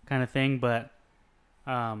 kind of thing, but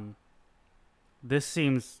this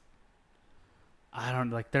seems I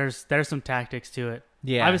don't like there's some tactics to it.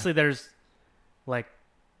 Yeah. Obviously there's like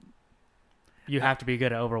you have to be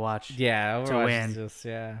good at Overwatch. Yeah, Overwatch to win. is just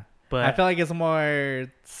But I feel like it's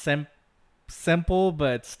more simple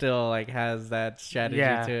but still like has that strategy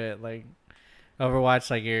to it. Like Overwatch,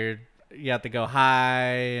 like you have to go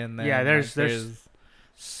high and then there's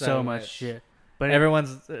so much shit. But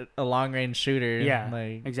everyone's a long range shooter. Yeah,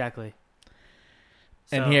 like exactly.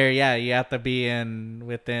 And here, you have to be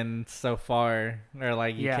within so far, or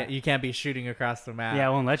like you can't be shooting across the map. Yeah,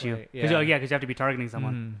 it won't let you. Like, Because you have to be targeting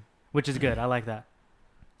someone, which is good. I like that.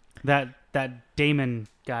 That Damon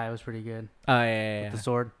guy was pretty good. Oh yeah, with the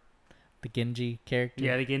sword, the Genji character.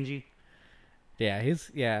 Yeah, the Genji.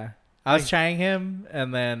 Yeah, I was trying him,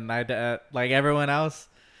 and then I like everyone else.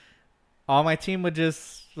 All my team would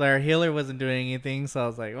their healer wasn't doing anything, so I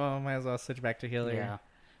was like, well, I might as well switch back to healer. Yeah.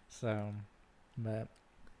 So, but.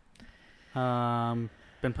 Been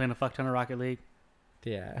playing a fuck ton of Rocket League.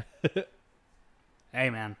 Yeah. Hey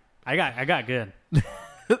man, I got good.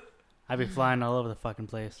 I be flying all over the fucking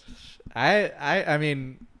place. I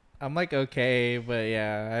mean, I'm like okay, but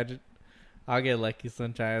yeah, I'll get lucky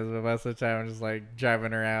sometimes, but most of the time I'm just like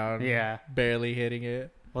driving around, barely hitting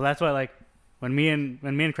it. Well, that's why like when me and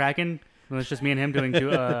Kraken, when it's just me and him doing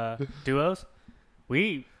duos,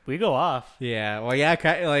 we go off. Yeah, well,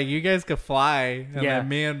 like you guys could fly, and then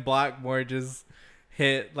me and Blockmore just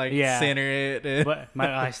hit center it. But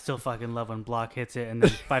I still fucking love when Block hits it, and then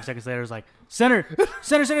 5 seconds later it's like center. Oh,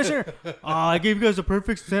 I gave you guys a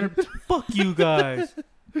perfect center. Fuck you guys.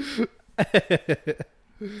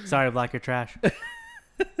 Sorry, Block, you're trash.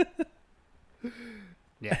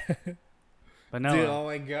 Yeah, but no. Dude, oh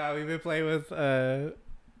my god, we've been playing with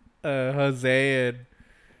Jose, and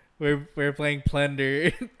we're playing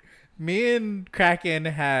Plunder. Me and Kraken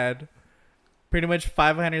had pretty much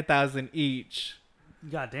 500,000 each.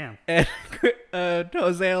 God damn. And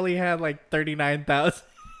Jose only had like 39,000.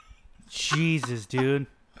 Jesus, dude.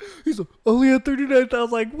 He's like, only had 39,000. I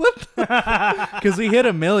was like, what? Because we hit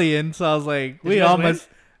 1 million, so I was like, we almost.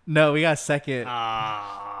 Win? No, we got second.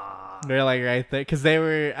 They're like right there. Because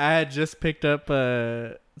I had just picked up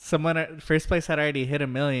someone, first place had already hit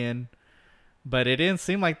 1 million. But it didn't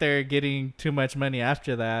seem like they were getting too much money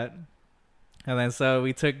after that. And then so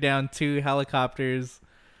we took down 2 helicopters.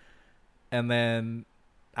 And then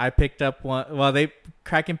I picked up one. Well,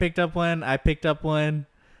 Kraken picked up one. I picked up one.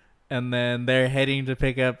 And then they're heading to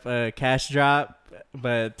pick up a cash drop.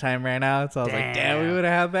 But time ran out. So I was like, damn, we would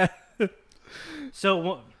have had that.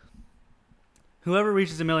 So whoever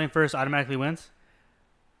reaches 1 million first automatically wins?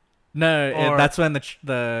 No, Or- that's when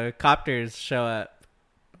the copters show up.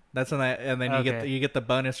 That's when and then Okay. you get the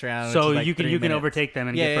bonus round. So which is like you can 3 minutes. overtake them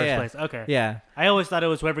and Yeah, get yeah, first place. Okay. Yeah. I always thought it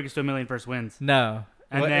was whoever gets to 1 million first wins. No.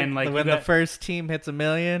 And then, like, you when got- the first team hits 1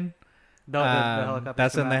 million, The helicopters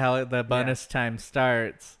that's when come out. the bonus time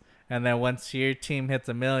starts. And then once your team hits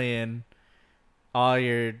 1 million,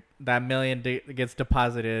 that million gets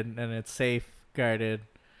deposited and it's safeguarded,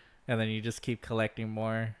 and then you just keep collecting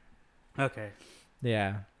more. Okay.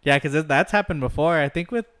 Yeah, because that's happened before. I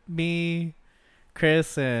think with me,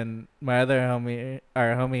 Chris, and my other homie,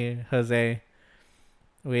 our homie Jose,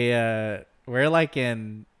 we're like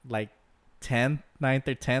in like 10th, 9th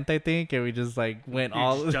or 10th, I think, and we just like went You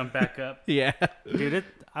all just jump back up. yeah. Dude,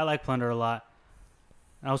 I like Plunder a lot.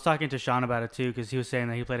 I was talking to Sean about it too because he was saying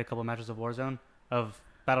that he played a couple matches of Warzone, of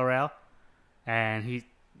Battle Royale, and he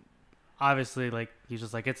obviously, like, he's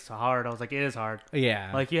just like, it's hard. I was like, it is hard.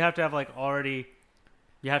 Yeah. Like, you have to have like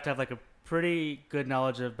a pretty good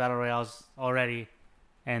knowledge of Battle Royales already,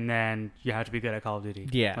 and then you have to be good at Call of Duty.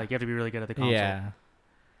 Yeah. Like, you have to be really good at the console. Yeah.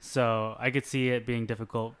 So I could see it being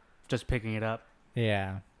difficult just picking it up.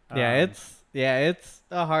 Yeah. Um, It's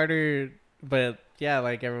a harder, but yeah,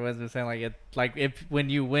 like everyone's been saying, like, it, like, if when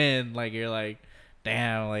you win, like, you're like,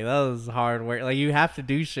 damn, like, that was hard work. Like, you have to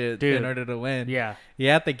do shit Dude. in order to win. Yeah. You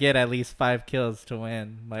have to get at least 5 kills to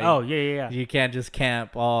win. Like, Oh, yeah. you can't just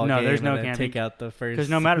camp all No, game there's no and then camping. take out the first. Because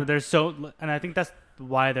no matter, and I think that's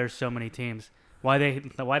why there's so many teams. Why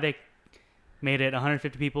they made it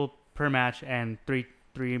 150 people per match and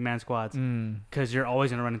three-man squads. Because you're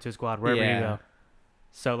always gonna run into a squad wherever Yeah. you go.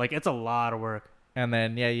 So, like, it's a lot of work. And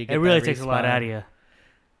then you get It really that takes a lot respawn. out of you.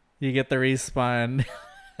 You get the respawn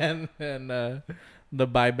and then the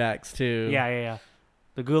buybacks too. Yeah.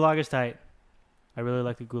 The gulag is tight. I really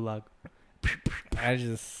like the gulag.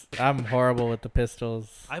 I'm horrible with the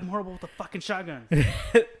pistols. I'm horrible with the fucking shotgun.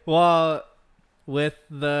 Well, with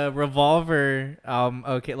the revolver,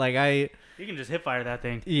 okay, like You can just hip fire that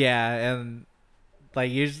thing. and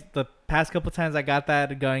like usually the past couple times I got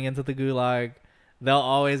that going into the gulag, they'll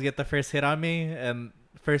always get the first hit on me and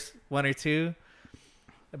first 1 or 2,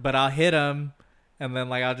 but I'll hit them and then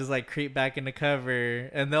like I'll just like creep back into cover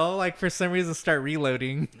and they'll like for some reason start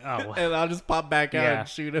reloading. Oh. And I'll just pop back out Yeah. and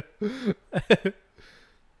shoot them.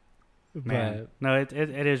 Man. No, it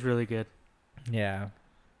is really good. Yeah,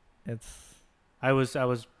 it's I was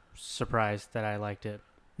surprised that I liked it.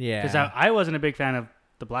 yeah. Because I wasn't a big fan of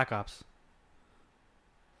the Black Ops.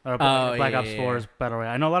 Or Oh, Black yeah, Ops yeah, 4's Battle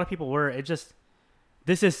Royale. I know a lot of people were.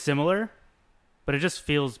 This is similar, but it just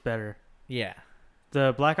feels better. Yeah.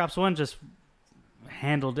 The Black Ops 1 just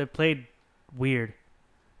played weird.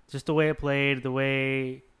 Just the way it played, the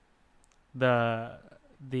way the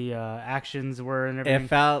actions were and everything. It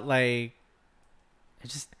felt like It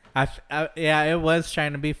just it was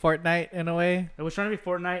trying to be Fortnite in a way. it was trying to be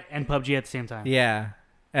Fortnite and PUBG at the same time. Yeah,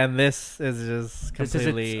 and this is just This is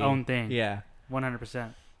completely its own thing. Yeah,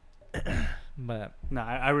 100%. but No,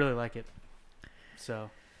 I really like it. So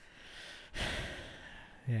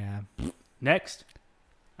yeah, next,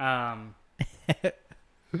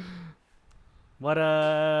 what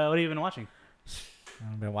have you been watching?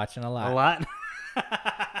 I've been watching a lot. A lot.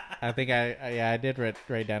 I think I did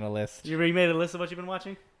write down a list. You made a list of what you've been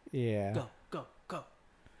watching? Yeah. Go.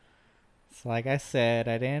 So like I said,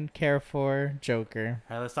 I didn't care for Joker.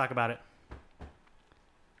 All right, let's talk about it.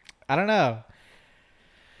 I don't know.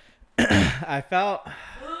 I felt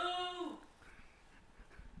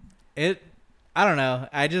it. I don't know.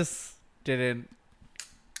 I just didn't.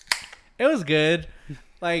 It was good.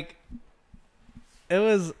 Like, it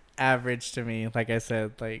was average to me. Like I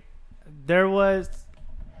said, like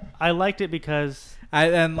I liked it because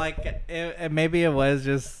maybe it was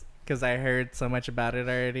just because I heard so much about it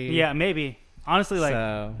already. yeah, maybe honestly, like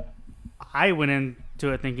So I went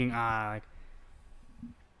into it thinking like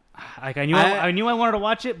I knew I wanted to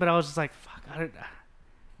watch it, but I was just like, fuck,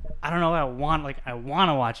 I don't know. I want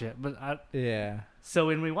to watch it, but yeah, so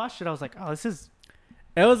when we watched it, I was like, oh, this is.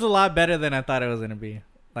 it was a lot better than I thought it was gonna be.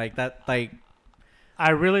 Like that, like.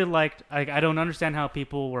 I really liked. I don't understand how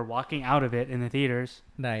people were walking out of it in the theaters.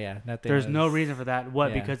 No, yeah, nothing. There's no reason for that. What?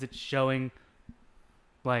 Yeah. Because it's showing,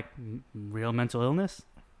 like, real mental illness.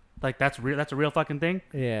 Like that's real. That's a real fucking thing.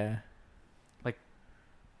 Yeah.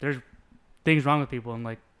 There's things wrong with people, and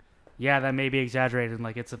like, yeah, that may be exaggerated. And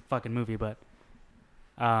like, it's a fucking movie, but,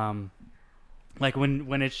 like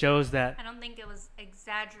when it shows that. I don't think it was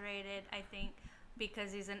exaggerated. I think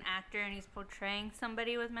because he's an actor and he's portraying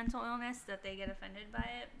somebody with mental illness that they get offended by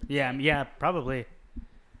it. Yeah, probably.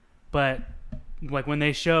 But like when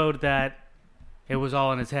they showed that it was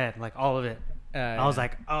all in his head, like all of it, I was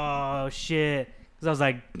like, oh shit. Because I was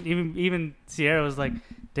like, even Sierra was like,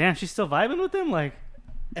 damn, she's still vibing with him? Like,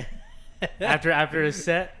 after his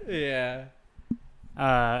set? Yeah.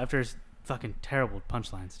 After his fucking terrible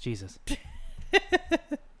punchlines. Jesus.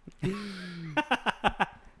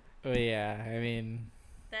 But yeah, I mean,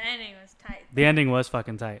 The ending was tight. The ending was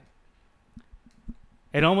fucking tight.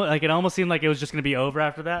 It almost seemed like it was just gonna be over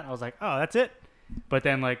after that. I was like, oh, that's it. But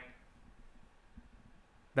then like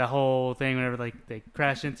the whole thing, whenever like they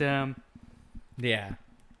crashed into him, yeah.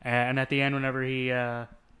 and at the end, whenever he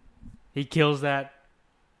kills that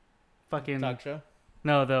fucking Talk show?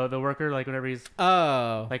 no the worker, like whenever he's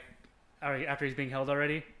Oh. like after he's being held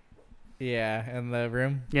already. Yeah, in the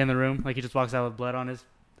room. Yeah, in the room, like he just walks out with blood on his.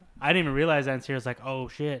 I didn't even realize that until I was like, oh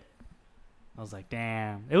shit. I was like,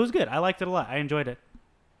 damn, it was good. I liked it a lot. I enjoyed it.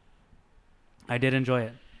 I did enjoy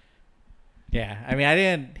it. Yeah, I mean, I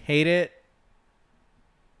didn't hate it,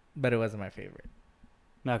 but it wasn't my favorite.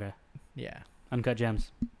 Okay. Yeah. Uncut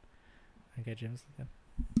Gems. Uncut Gems.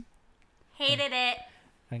 Hated it.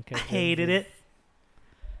 Uncut Gems Hated is- it.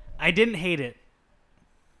 I didn't hate it.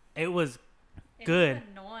 It was good. It was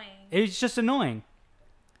annoying. It was just annoying.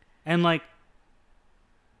 And like,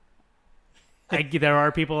 there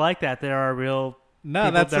are people like that. There are real No,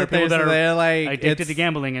 people- that's there are what people that are they're like addicted to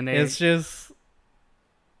gambling, and It's just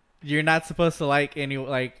you're not supposed to like any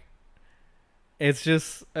like. It's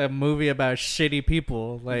just a movie about shitty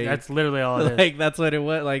people. Like that's literally all it is. like that's what it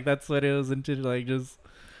was. Like that's what it was into. Like just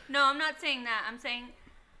No, I'm not saying that. I'm saying,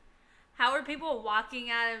 how are people walking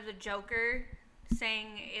out of the Joker saying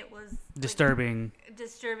it was like, Disturbing.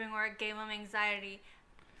 disturbing or it gave them anxiety?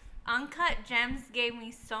 Uncut Gems gave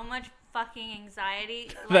me so much fucking anxiety.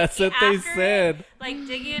 Like, That's what they after it, said. like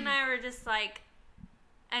Diggy and I were just like,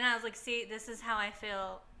 and I was like, see, this is how I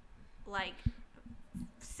feel like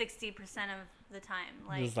 60% of the time.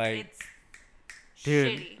 Like, Just like- it's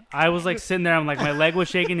Dude, shitty. I was like sitting there. I'm like, my leg was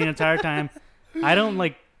shaking the entire time. I don't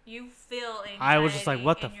like. You feel anxiety I was just like,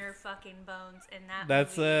 what the in your fucking bones in that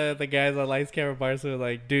that's movie. the guys on Lights Camera Bars who are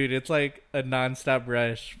like, dude, it's like a nonstop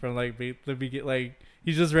rush from like the begin. Like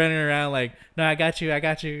he's just running around like, no, I got you, I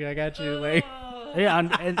got you, I got you. Like Oh, Yeah,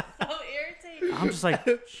 and so irritating. I'm just like.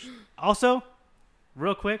 Also,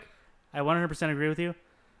 real quick, I 100% agree with you.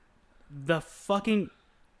 The fucking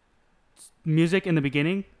music in the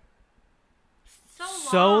beginning,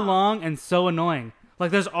 so long and so annoying. Like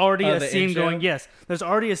there's already Oh, a the scene intro? going. Yes, there's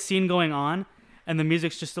already a scene going on, and the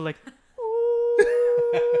music's just still like.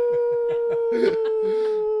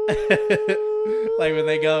 like when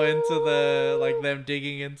they go into the like them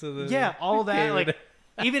digging into the Yeah, all that cave. like.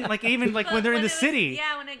 Even like when they're in the city.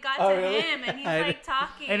 Yeah, when it got Oh, to really? him and he's I like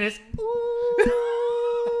talking. And it's.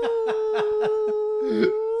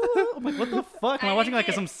 I'm like, what the fuck? Am I I watching think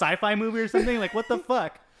like some sci-fi movie or something? Like, what the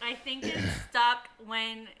fuck? I think it stopped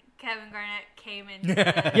when Kevin Garnett came into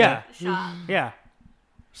the Yeah. shop. Yeah.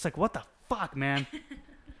 Just like, what the fuck, man?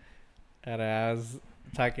 And I was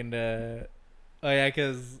talking to, oh yeah,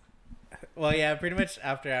 cause, well yeah, pretty much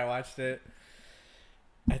after I watched it,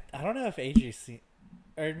 I don't know if AJ seen,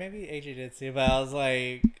 or maybe AJ did see it, but I was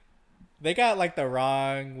like, they got like the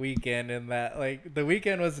wrong weekend in that, like the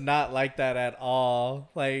weekend was not like that at all.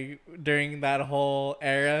 Like during that whole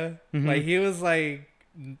era, Mhm. like he was like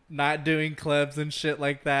not doing clubs and shit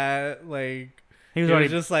like that. Like He was he already.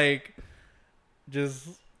 was just like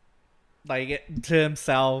to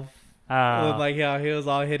himself. With, like how he was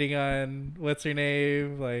all hitting on what's her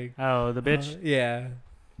name, like Oh, the bitch. yeah,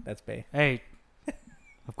 that's Bae. Hey,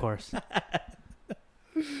 of course.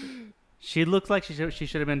 She looked like she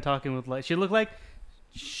should have been talking with like she looked like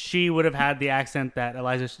she would have had the accent that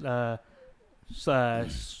Eliza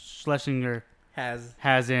Schlesinger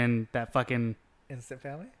has in that fucking Instant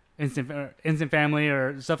Family. Instant Family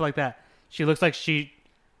or stuff like that. She looks like she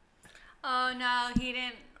Oh no, he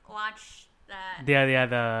didn't watch that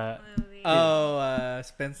the movie. Oh,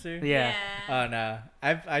 Spencer. yeah. Oh no,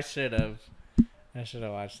 I should have. I should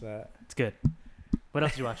have watched that. It's good. What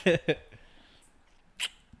else did you watch?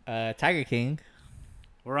 Tiger King.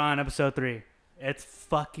 We're on episode 3. It's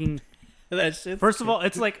fucking. That shit. First of all,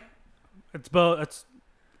 it's like it's both. It's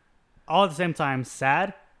all at the same time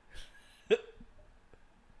sad,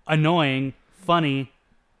 annoying, funny.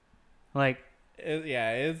 Like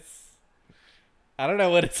it's. I don't know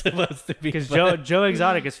what it's supposed to be. because but- Joe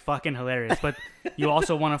Exotic is fucking hilarious, but you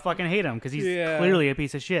also want to fucking hate him because he's Yeah. clearly a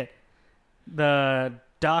piece of shit. The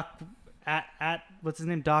Doc at what's his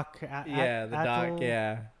name? Doc. yeah, the Atwell? doc.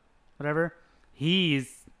 Yeah. Whatever.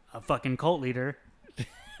 He's a fucking cult leader,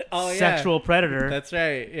 Oh yeah. sexual predator, That's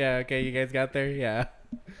right. Yeah. Okay, you guys got there. Yeah.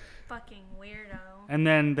 Fucking weirdo. and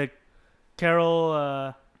then the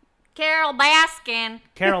Carol Carol Baskin.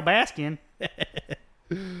 Baskin.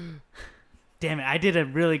 Damn it! I did a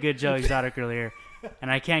really good Joe Exotic earlier,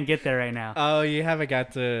 and I can't get there right now. Oh, you haven't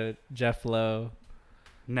got to Jeff Lowe.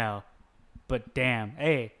 No, but damn,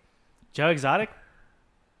 hey, Joe Exotic,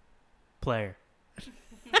 player.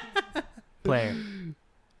 You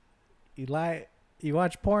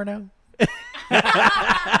watch porno?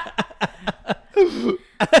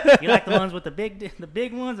 You like the ones with the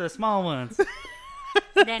big ones or the small ones?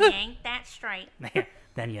 Then you ain't that straight.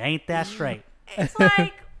 Then you ain't that straight. It's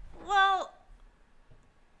like, well,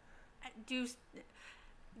 do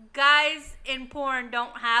guys in porn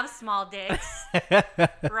don't have small dicks,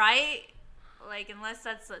 right? Like, unless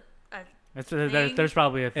that's a thing. There's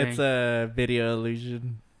probably a thing. It's a video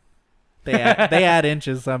illusion. They add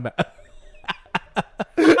inches somehow.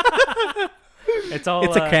 It's all.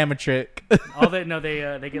 It's a camera trick.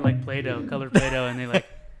 They get like Play-Doh, colored Play-Doh, and they like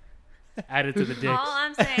add it to the dicks. All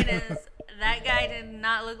I'm saying is that guy did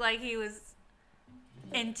not look like he was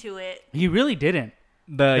into it. He really didn't.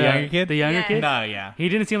 The younger kid? The younger Yeah. kid? No, yeah. He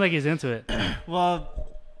didn't seem like he's into it. Well,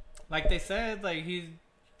 like they said, like he's.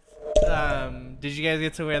 Did you guys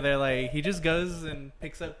get to where they're like he just goes and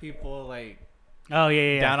picks up people like Oh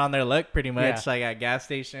yeah. down on their luck pretty much, Yeah. like at gas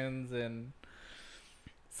stations, and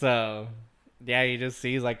so yeah, he just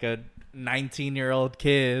sees like a 19-year-old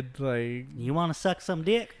kid like You want to suck some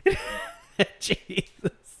dick?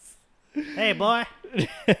 Jesus. Hey boy.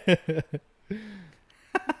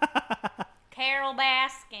 Carol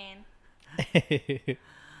Baskin.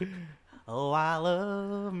 Oh, I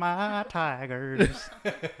love my tigers.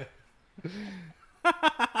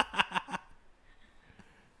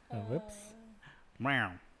 Whoops.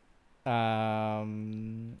 Meow.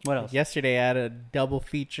 What else? Yesterday I had a double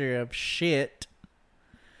feature of shit.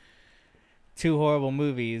 2 horrible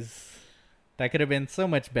movies that could have been so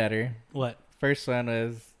much better. What? First one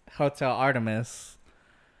was Hotel Artemis,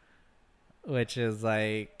 which is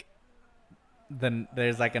like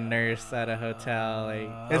there's like a nurse at a hotel. Like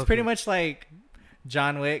it's pretty much like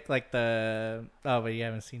John Wick, like but you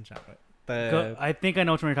haven't seen John Wick. I think I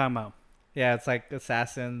know which one you're talking about. Yeah, it's like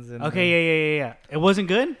assassins and Okay, yeah. It wasn't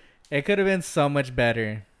good? It could have been so much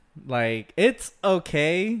better. Like it's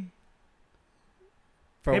okay.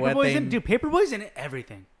 For what Paperboy's they in Paperboy's in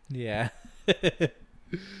everything. Yeah.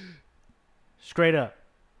 Straight up.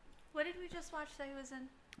 What did we just watch that he was in?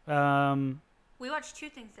 He We watched 2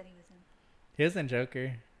 things that he was in. He was in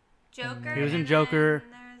Joker. Joker. He was in and Joker.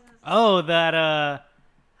 then there was Oh, that that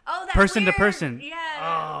person to weird- person. Yeah.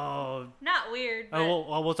 Oh. Not weird. But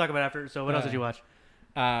We'll talk about it after. So what else did you watch?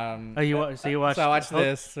 You watched. So I watched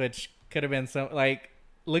this, which could have been so like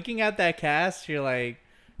looking at that cast, you're like,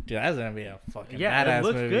 dude, that's gonna be a fucking badass it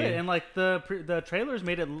looks movie. good, and like the trailers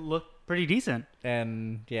made it look pretty decent.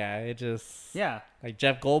 And yeah, it just Yeah. like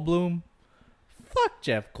Jeff Goldblum. Fuck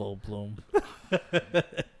Jeff Goldblum.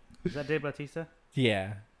 Is that Dave Bautista?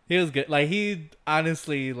 Yeah, he was good. Like he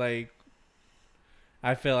honestly like,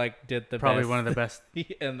 I feel like did the Probably best one of the best.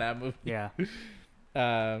 in that movie. Yeah.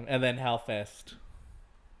 And then Hellfest,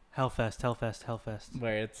 Hellfest.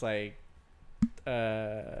 where it's like,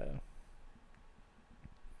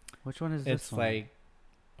 Which one is it's this one? like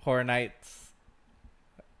Horror Nights.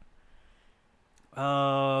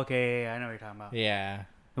 Oh, okay. I know what you're talking about. Yeah.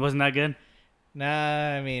 It wasn't that good?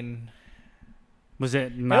 Nah, I mean, Was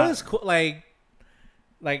it not? it was cool. Like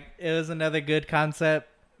it was another good concept,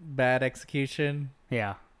 bad execution,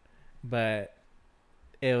 Yeah. but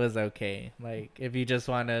it was okay. Like if you just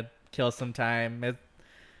want to kill some time, it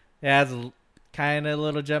has kind of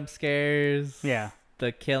little jump scares. Yeah.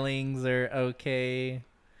 The killings are okay,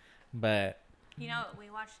 but you know what we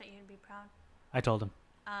watched that you'd be proud? I told him.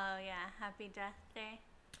 Oh, yeah. Happy Death Day.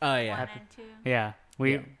 oh yeah. 1 and 2. Yeah.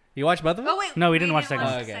 We. You watched both of them? Oh, wait. No, we didn't watch the second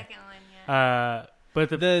watch one. the Okay. second one, yeah. But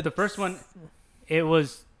the first one, it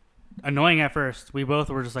was annoying at first. We both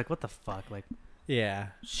were just like, "What the fuck?" Like, Yeah.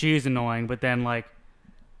 she's annoying, but then like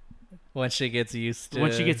Once she gets used to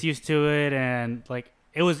once she gets used to it, and like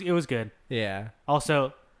it was good. Yeah.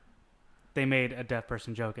 Also, they made a deaf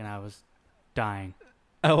person joke, and I was dying.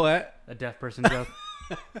 Oh what? A deaf person joke.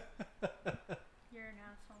 You're an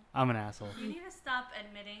asshole. I'm an asshole. You need to stop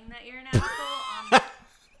admitting that you're an asshole on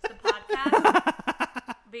the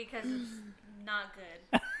podcast because it's not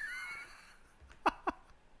good.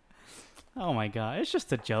 Oh my god, it's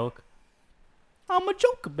just a joke. I'm a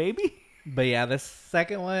joker, baby. But yeah, the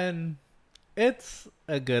second one, it's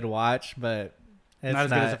a good watch, but it's Not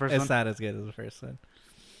as good as the first it's one? not as good as the first one.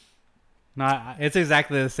 No, It's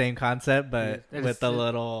exactly the same concept, but Is it- with a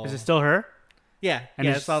little. is it still her? Yeah, And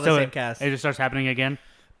yeah, it's it's all the so same cast. It just starts happening again.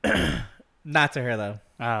 Not to her though,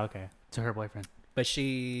 Oh, okay. To her boyfriend. but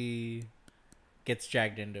she gets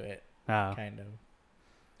dragged into it. Oh. kind of.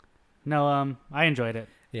 No, I enjoyed it.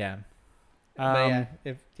 Yeah. But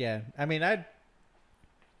Um, I mean, I'd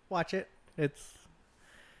watch it. It's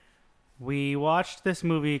we watched this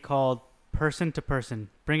movie called Person to Person.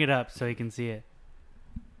 Bring it up so you can see it.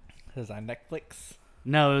 on Netflix.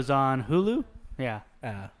 No, it was on Hulu. Yeah.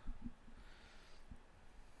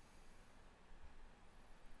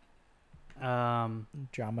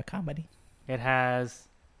 Drama comedy. It has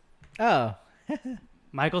Oh,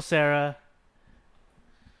 Michael Cera,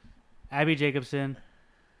 Abby Jacobson,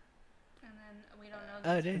 And then we don't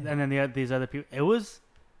know. oh, dude. and then these other people. It was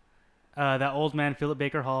that old man, Philip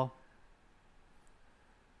Baker Hall.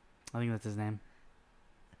 I think that's his name.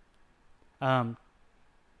 Or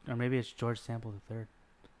maybe it's George Sample III.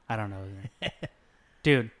 I don't know his name.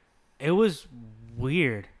 Dude, it was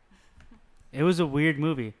weird. It was a weird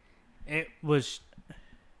movie. It was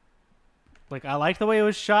like, I liked the way it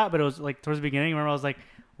was shot, but it was like towards the beginning. Remember, I was like,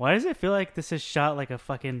 why does it feel like this is shot like a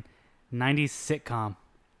fucking 90s sitcom?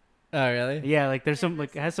 Oh, really? Yeah, like there's some,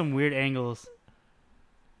 like, it has some weird angles.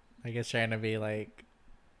 I guess trying to be like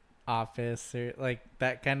Office or like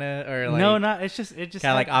that kind of, or like No, not, it just kind of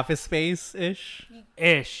had- like Office Space ish.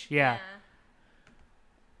 ish, yeah.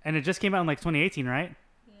 And it just came out in like 2018, right?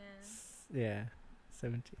 Yeah,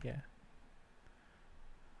 17. Yeah.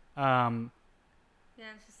 Yeah,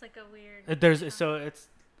 it's just like a weird. It's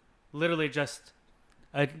literally just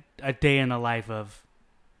a day in the life of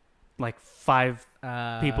like 5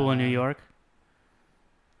 people in New York.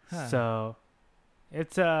 Huh. So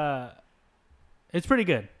it's pretty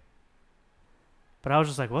good. But I was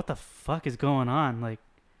just like, what the fuck is going on? Like,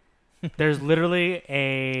 there's literally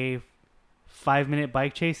a 5-minute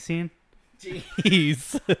bike chase scene.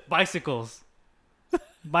 Jeez. Bicycles.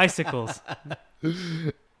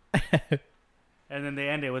 And then they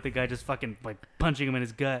end it with the guy just fucking like punching him in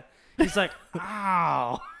his gut. He's like,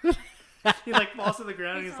 ow. He like falls to the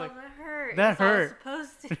ground and he's like, that hurt. that That's all hurt.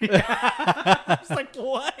 it's supposed to. It's like,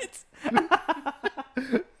 what?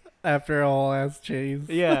 After a whole ass chase.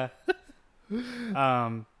 Yeah.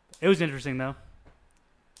 It was interesting though.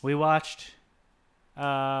 We watched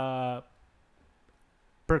Burt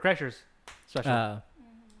Kreischer's special.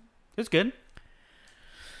 It was good.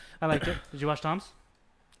 I liked it. Did you watch Tom's?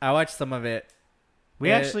 I watched some of it.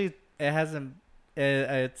 It hasn't.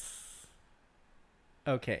 It's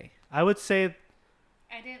okay. I would say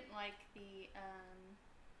I didn't like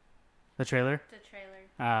the trailer. the trailer.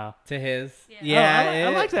 Oh. To his. Yeah. Yeah.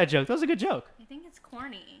 I liked that joke. That was a good joke. I think it's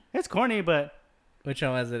corny. It's corny, but Which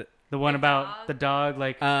one was it? the one The about dog. the dog,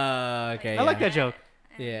 like, Okay. I like that joke.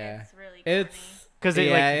 And Yeah. It's really corny. It's because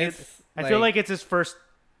I feel like it's his first,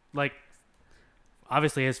 like,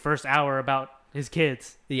 obviously his first hour about his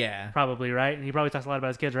kids, yeah, probably, right? And he probably talks a lot about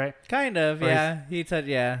his kids, right? kind of. Or Yeah, he said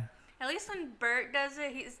yeah. At least when Bert does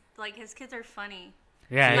it, he's like his kids are funny.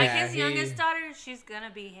 Yeah. Like Yeah, his he- youngest daughter, she's gonna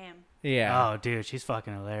be him. Yeah. Oh, dude, she's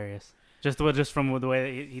fucking hilarious. Just from the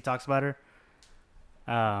way that he talks about her.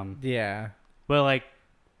 Yeah. But like,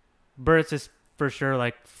 Bert's is for sure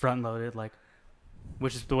like front loaded, like,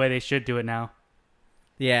 which is the way they should do it now.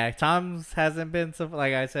 Yeah. Tom's hasn't been so.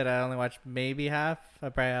 Like I said, I only watched maybe half. I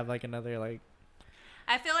probably have like another like.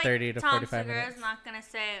 I feel like 30 to Tom 45 Segura's minutes. not gonna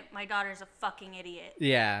say my daughter's a fucking idiot,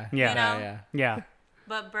 Yeah. Yeah. You know? Yeah. Yeah.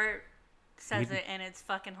 but Bert says it and it's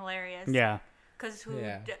fucking hilarious. Yeah. Because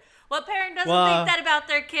Yeah. what parent doesn't Well- think that about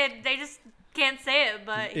their kid? They just can't say it,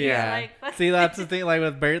 but he's Yeah. like, what? See, that's the thing. Like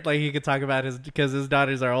with Bert, like he could talk about because his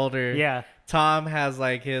daughters are older. Yeah. Tom has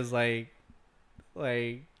like his like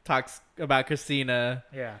talks about Christina,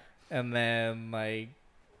 Yeah. and then like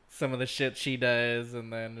some of the shit she does,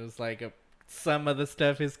 and then there's like some of the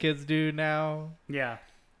stuff his kids do now. Yeah.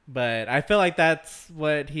 But I feel like that's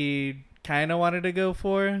what he kind of wanted to go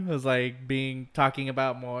for, was like talking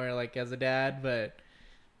about more like as a dad, but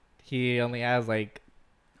he only has like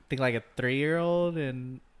I think like a 3-year-old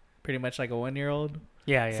and pretty much like a 1-year-old.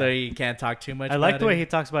 Yeah. Yeah. So you can't talk too much. I like about the way him. he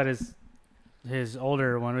talks about his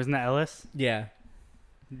older one. Wasn't that Ellis? Yeah.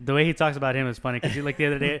 The way he talks about him is funny because like the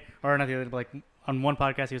other day, or not the other day, but like on one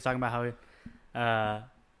podcast he was talking about how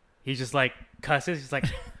he just like cusses. He's like,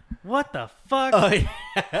 "What the fuck? Oh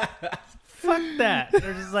yeah. Fuck that!"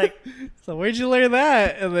 They're just like, So where'd you learn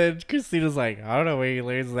that? And then Christina's like, I don't know where he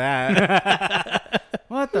learns that.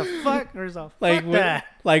 "What the fuck?" There's a like fuck that.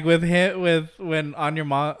 like with him when on your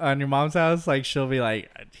mom's house, like she'll be like,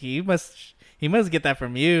 he must get that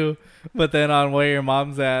from you. But then on where your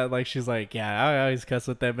mom's at, like she's like, yeah, I always cuss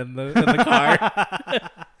with them in the car.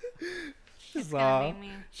 It's gonna be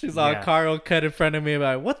me. She's all Yeah. car will cut in front of me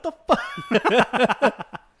like, what the fuck?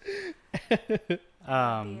 Be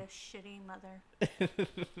a shitty mother.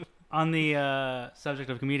 On the subject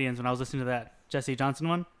of comedians, when I was listening to that Jesse Johnson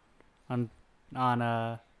one on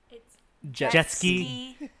It's Jet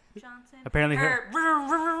Ski. Johnson.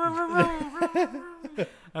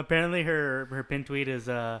 Apparently her pin tweet is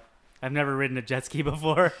I've never ridden a jet ski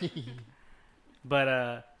before.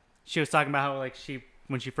 But she was talking about how like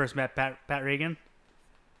when she first met Pat Regan.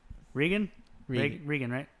 Regan,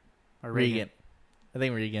 right? Or Regan. I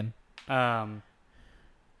think Regan. And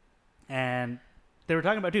they were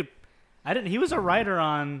talking about, dude, he was a writer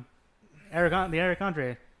on the Eric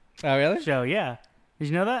Andre Oh, really? show. Yeah. Did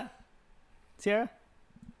you know that, Sierra?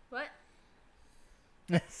 What?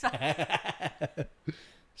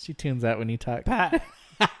 She tunes out when you talk. Pat.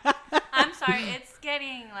 I'm sorry. It's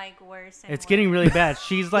getting like worse. And It's getting worse. really bad.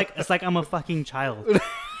 She's like, it's like I'm a fucking child.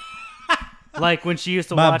 Like when she used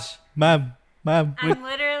to Mom, watch. Mom. I'm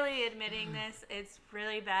literally admitting this. It's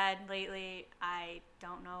really bad lately. I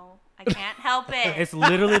don't know. I can't help it. It's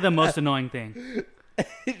literally the most annoying thing.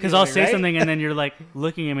 Because I'll say something and then you're like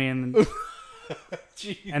looking at me and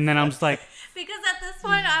then I'm just like, Because at this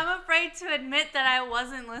point, I'm afraid to admit that I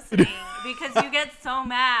wasn't listening because you get so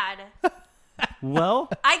mad. well,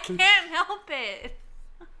 I can't help it.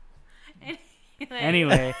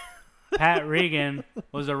 anyway, Pat Regan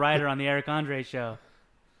was a writer on the Eric Andre show.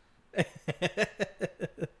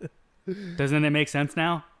 Doesn't it make sense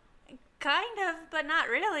now? Kind of, but not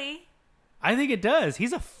really. I think it does.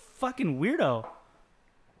 He's a fucking weirdo.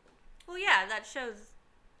 Well, yeah, that show's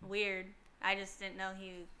weird. I just didn't know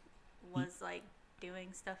he was like doing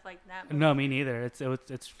stuff like that. No, me neither. It's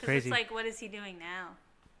Because crazy. it's like, what is he doing now?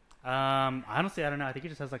 Honestly, I don't know. I think he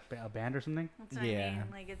just has like a band or something. That's what I mean.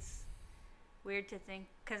 Like, it's weird to think.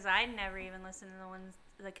 Because I never even listened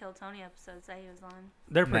to the Kill Tony episodes that he was on.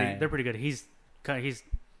 They're pretty. Right. They're pretty good. He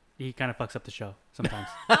kind of fucks up the show sometimes.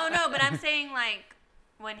 Oh, no, but I'm saying like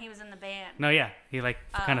when he was in the band. No, yeah, he like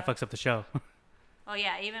kind of fucks up the show. Oh,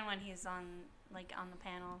 yeah, even when he's on the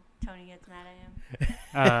panel, Tony gets mad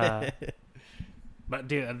at him. But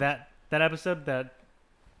dude, that episode that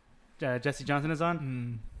Jesse Johnson is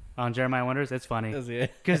on Jeremiah Wonders, it's funny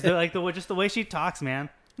because like just the way she talks, man.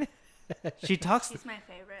 She talks. She's my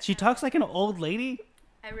favorite. She talks like an old lady.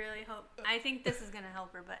 I really hope. I think this is gonna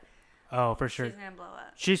help her, but Oh, for sure. she's gonna blow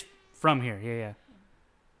up. She's from here. Yeah.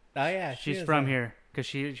 Oh, yeah. She's from here because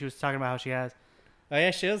she was talking about how she has Oh,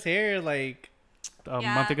 yeah. She was here like a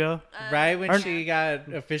month ago. right when Or- she got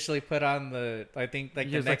officially put on I think like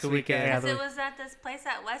the Just like next the weekend, weekend. Because it was at this place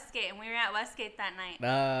at Westgate, and we were at Westgate that night.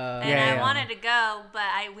 And Yeah. I wanted to go, but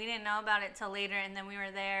we didn't know about it till later. And then we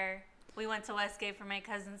were there. We went to Westgate for my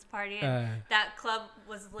cousin's party, and that club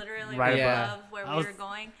was literally Right above above. where I we was- were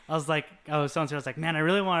going. I was telling her, I was like, man, I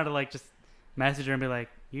really wanted to like just message her and be like,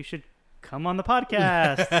 you should come on the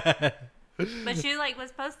podcast. But she like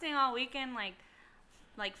was posting all weekend, like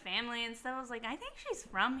family and stuff. I was like, I think she's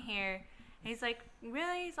from here. And he's like,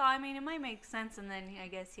 really? So I mean, it might make sense. And then I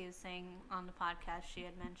guess he was saying on the podcast she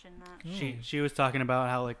had mentioned that. She was talking about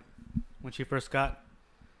how like when she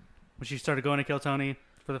started going to Kill Tony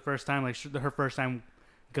for the first time, like her first time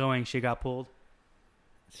going, she got pulled,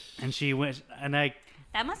 and she went, and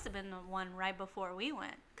That must have been the one right before we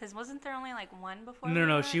went. Because wasn't there only like one before no,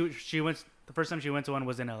 we went? she went, the first time she went to one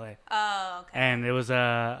was in LA. Oh, okay. And it was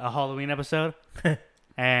a Halloween episode,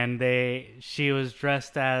 and she was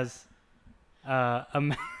dressed as a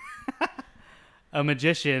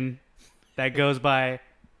magician that goes by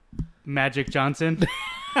Magic Johnson.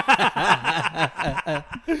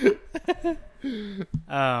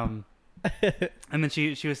 And then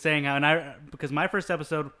she was saying how, because my first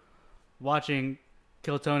episode watching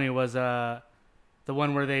Kill Tony was the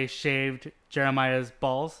one where they shaved Jeremiah's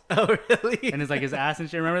balls. Oh, really? And it's like his ass and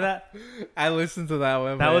shit. Remember that? I listened to that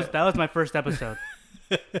one. That was my first episode.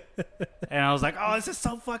 And I was like, oh, this is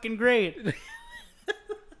so fucking great.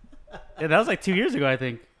 Yeah, that was like 2 years ago, I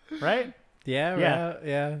think. Right? Yeah. Yeah. Right,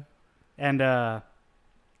 yeah. And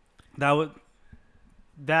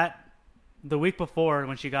the week before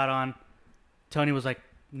when she got on, Tony was like,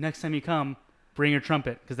 next time you come, bring your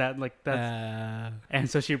trumpet, because that's and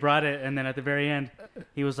so she brought it, and then at the very end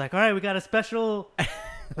he was like, all right, we got a special,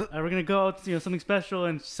 we're gonna go out, something special.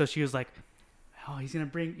 And so she was like, oh, he's gonna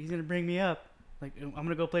bring me up, like I'm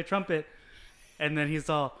gonna go play trumpet. And then he's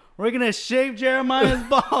all, we're gonna shave Jeremiah's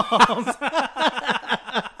balls.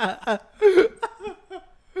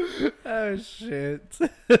 Oh shit.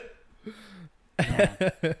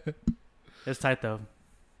 It's tight though.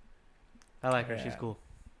 I like her. Yeah. She's cool.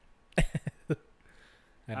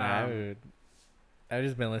 I know. I've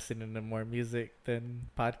just been listening to more music than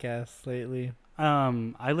podcasts lately.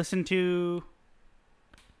 I listened to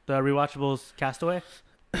the Rewatchables Castaway.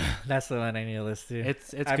 That's the one I need to listen to.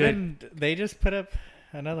 It's good. They just put up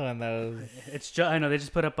another one that was. I know they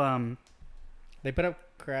just put up They put up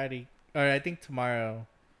Karate, or I think tomorrow,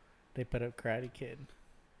 they put up Karate Kid.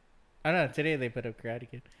 I don't know. Today they put up Karate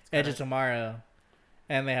Kid. Edge of Tomorrow,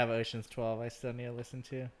 and they have Ocean's 12. I still need to listen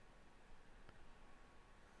to.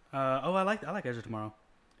 I like Edge of Tomorrow.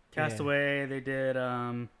 Castaway. Yeah. They did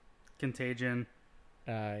Contagion.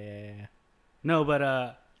 Yeah. No, but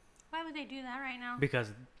why would they do that right now? Because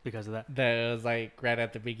of that. That was like right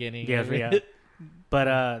at the beginning. Yeah.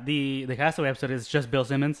 But the Castaway episode is just Bill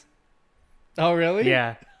Simmons. Oh really?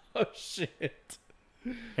 Yeah. Oh shit.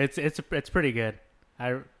 It's pretty good.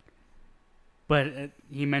 But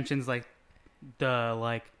he mentions like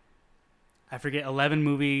the I forget 11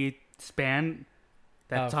 movie span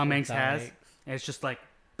that Tom Hanks has. And it's just like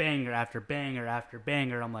banger after banger after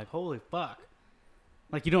banger. I'm like, holy fuck.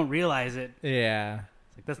 Like you don't realize it. Yeah.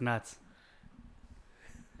 It's like that's nuts.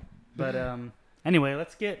 But anyway,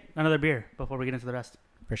 let's get another beer before we get into the rest.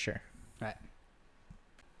 For sure. All right.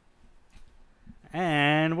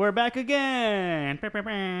 And we're back again.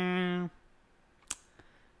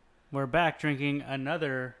 We're back drinking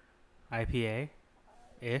another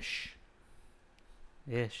IPA-ish.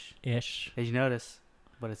 Ish. Did you notice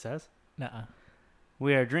what it says? Nuh-uh.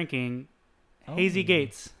 We are drinking Hazy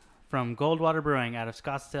Gates from Goldwater Brewing out of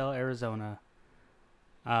Scottsdale, Arizona.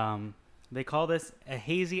 They call this a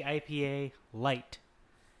Hazy IPA Light.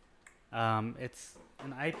 It's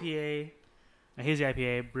an IPA, a Hazy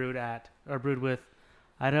IPA brewed with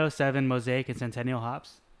Idaho 7 Mosaic and Centennial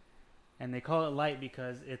hops. And they call it light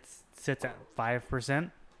because it sits at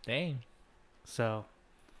 5%. Dang. So,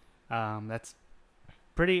 that's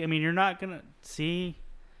pretty. I mean, you're not gonna see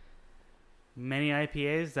many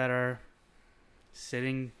IPAs that are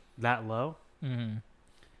sitting that low. Mm-hmm.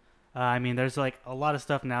 I mean, there's like a lot of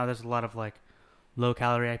stuff now. There's a lot of like low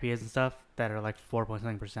calorie IPAs and stuff that are like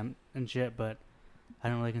 4.something% and shit. But I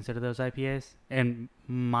don't really consider those IPAs. And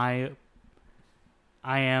I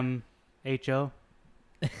am HO.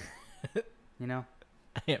 You know?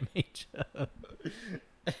 I am HO.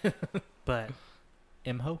 But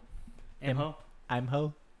Imho. I'm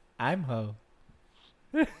ho.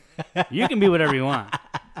 You can be whatever you want.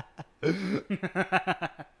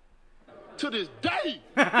 To this day.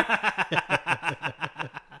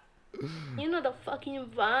 You know the fucking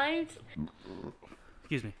vibes.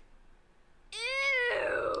 Excuse me.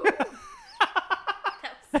 Ew.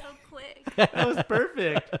 That was so quick. That was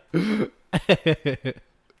perfect.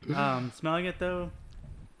 Smelling it though,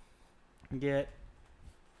 you get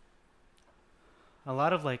a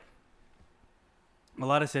lot of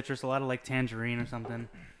citrus, a lot of like tangerine or something.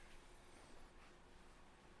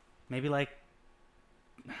 Maybe like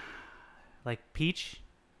peachy.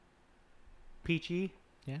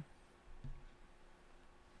 Yeah.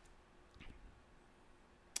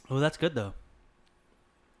 Oh, that's good though.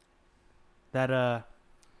 That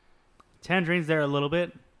tangerine's there a little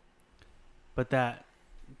bit, but that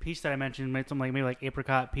peach that I mentioned made some maybe like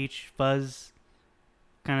apricot peach fuzz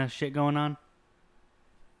kind of shit going on.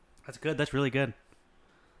 That's good. That's really good.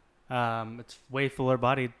 It's way fuller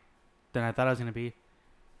bodied than I thought it was gonna be.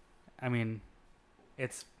 I mean,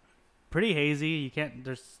 it's pretty hazy.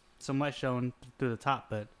 There's some light showing through the top,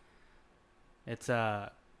 but it's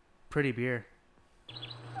a pretty beer.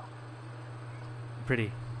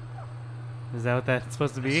 Pretty. Is that what that's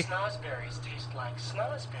supposed to be? Snozberries taste like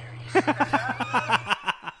snozberries.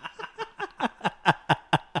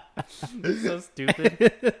 So stupid.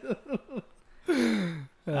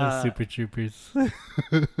 Super Troopers.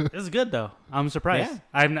 It's good though. I'm surprised. Yeah.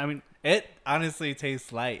 I mean, It honestly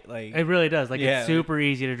tastes light. Like it really does. Yeah. It's super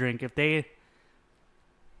easy to drink. If they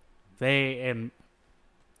and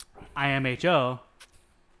IMHO,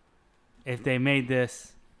 if they made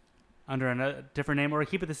this under a different name or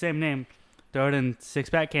keep it the same name, throw it in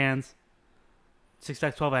 6-pack cans,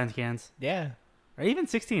 6-pack 12-ounce cans, yeah. or even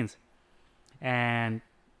 16s, and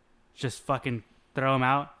just fucking throw them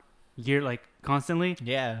out constantly,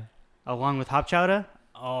 Yeah. along with hop chowder.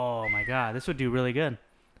 Oh my god, this would do really good.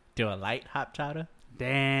 Do a light hop chowder.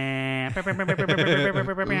 Damn. What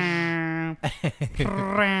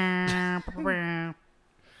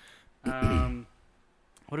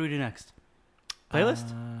do we do next?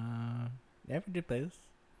 Playlist? Yeah, we do playlist.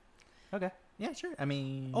 Okay. Yeah, sure. I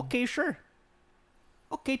mean, Okay, sure.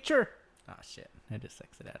 Okay, sure. Oh shit! I just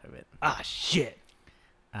exited out of it. Ah, shit.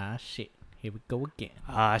 Ah shit! Here we go again.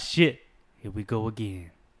 Ah, shit. Here we go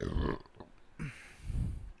again. All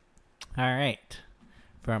right.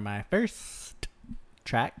 For my first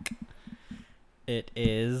track, it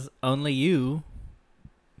is "Only You"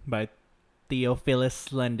 by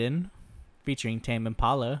Theophilus London, featuring Tame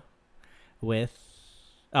Impala with.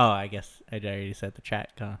 Oh, I guess I already said the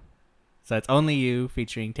track. Huh? So it's Only You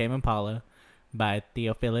featuring Tame Impala by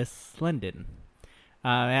Theophilus London. It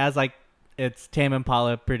has like it's Tame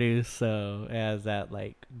Impala produced, so it has that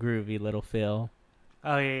like groovy little feel.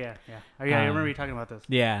 Oh yeah. Oh yeah, I remember you talking about this.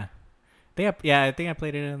 Yeah, I think I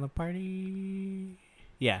played it in the party.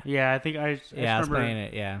 Yeah. Yeah, I think I was playing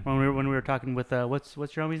it. Yeah. When we were talking with what's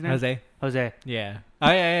your homie's name? Jose. Yeah.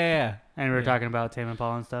 Oh yeah. And we were talking about Tame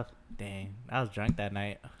Impala and stuff. Dang, I was drunk that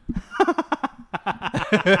night.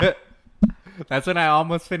 That's when I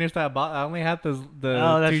almost finished that bottle. I only had the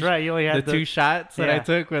oh, that's right. You only had the 2 shots that I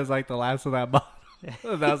took was like the last of that bottle.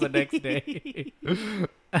 That was the next day.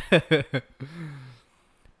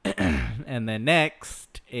 And then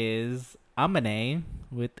next is Amane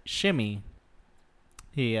with Shimmy.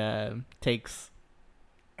 He takes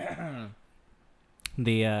the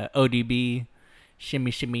ODB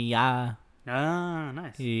Shimmy Shimmy Ya. Ah,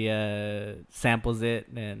 nice. He samples it,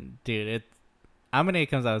 and dude, Amane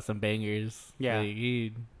comes out with some bangers. Yeah.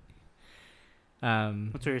 Like,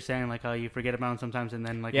 that's what you're saying, like how you forget about him sometimes, and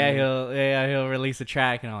then like he'll release a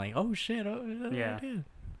track, and I'm like, oh shit, yeah. Dude.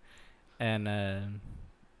 And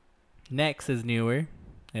next is newer.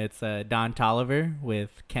 It's Don Toliver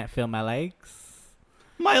with "Can't Feel My Legs."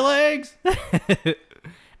 My legs.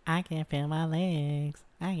 I can't feel my legs.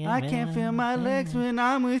 I can't feel my legs when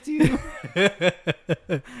I'm with you. Oh,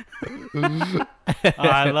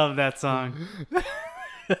 I love that song.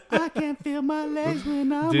 I can't feel my legs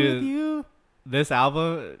when I'm with you. This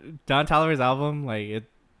album, Don Toliver's album, like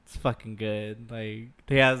it's fucking good. Like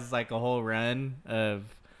he has like a whole run of.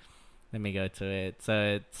 Let me go to it. So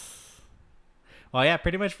it's, well, yeah,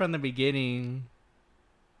 pretty much from the beginning.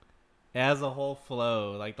 It has a whole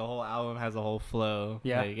flow. Like the whole album has a whole flow.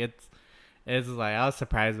 Yeah, like it's like I was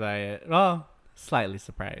surprised by it. Well, slightly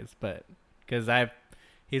surprised, but because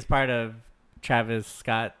he's part of Travis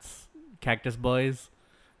Scott's Cactus Boys,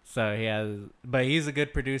 so but he's a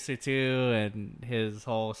good producer too, and his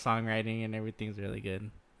whole songwriting and everything's really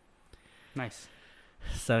good. Nice.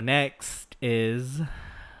 So next is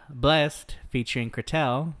Blessed featuring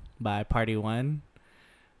Kratel by Party One.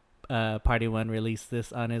 Party One released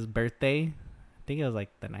this on his birthday. I think it was like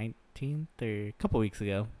the 19th or a couple weeks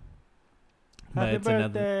ago. Happy it's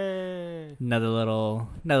birthday! Another little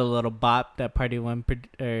bop that Party One put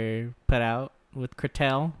out with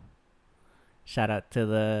Kratel. Shout out to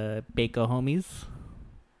the Baco homies.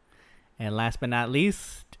 And last but not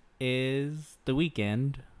least is The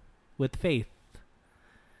Weeknd with Faith.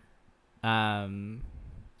 I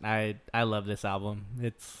love this album.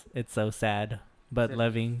 It's so sad but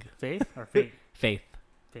loving. Faith or Faith? Faith.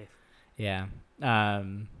 Yeah.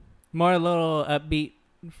 More a little upbeat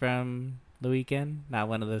from The Weeknd. Not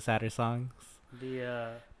one of the sadder songs.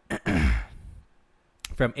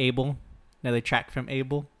 From Abel. Another track from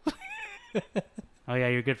Abel. Oh yeah,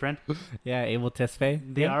 your good friend? Yeah, Abel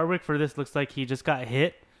Tesfaye. The artwork for this looks like he just got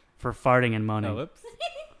hit for farting and moaning. Oh, whoops.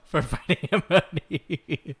 For farting and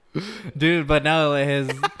moaning. Dude, but no,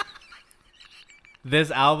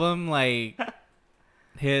 this album, like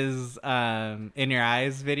his In Your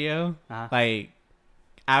Eyes video, like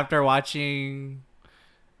after watching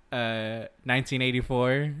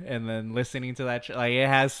 1984 and then listening to that, like it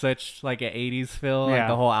has such like an 80s feel, like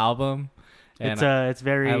the whole album. And it's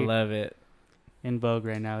very, I love it, in vogue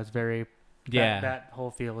right now. It's very, that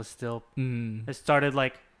whole feel is still, it started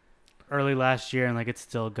like early last year and like it's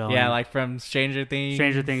still going. Yeah, like from Stranger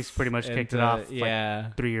Things pretty much kicked it off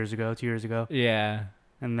like 2 years ago. Yeah.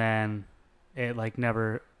 And then it like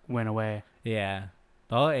never went away. Yeah.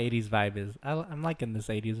 The whole 80s vibe is, I'm liking this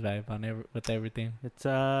 80s vibe with everything. It's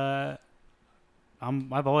I've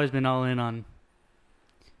always been all in on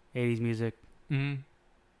 80s music. Mm-hmm.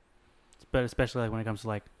 But especially like when it comes to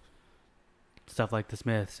like stuff like the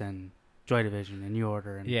Smiths and Joy Division and New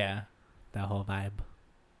Order and that whole vibe.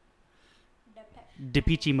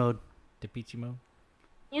 Depeche Mode.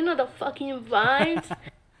 You know the fucking vibes.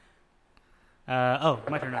 Oh,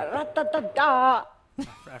 my turn now.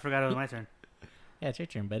 I forgot it was my turn. Yeah, it's your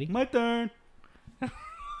turn, buddy. My turn.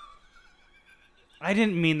 I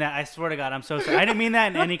didn't mean that. I swear to God, I'm so sorry. I didn't mean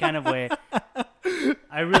that in any kind of way.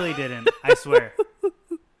 I really didn't. I swear.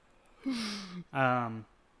 I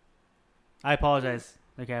apologize.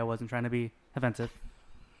 Okay, I wasn't trying to be offensive.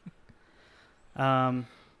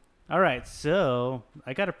 All right, so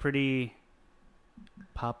I got a pretty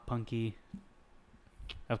pop punky,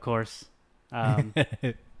 of course,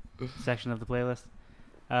 section of the playlist.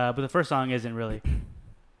 But the first song isn't really.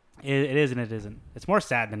 It is and it isn't. It's more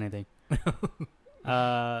sad than anything.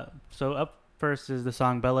 So up first is the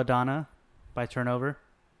song Belladonna by Turnover.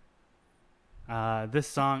 This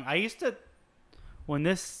song, I used to when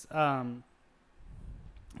this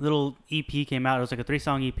little EP came out, it was like a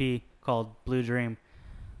 3-song EP called Blue Dream.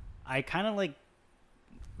 I kind of like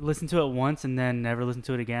listened to it once and then never listened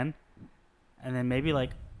to it again. And then maybe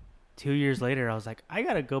like 2 years later, I was like, I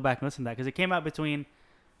gotta go back and listen to that because it came out between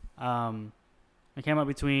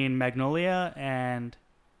Magnolia and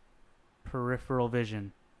Peripheral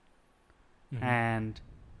Vision. Mhm. And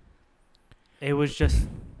it was just,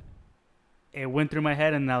 it went through my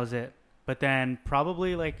head and that was it. But then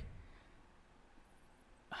probably like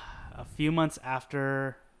a few months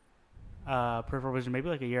after Peripheral Vision, maybe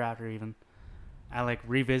like a year after even, I like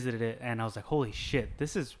revisited it and I was like, holy shit,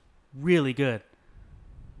 this is really good.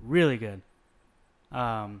 Really good.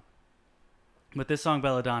 But this song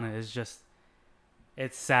Belladonna is just,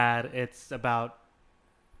 it's sad. It's about,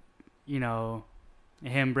 you know,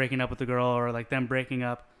 him breaking up with the girl or like them breaking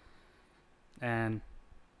up and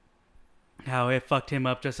how it fucked him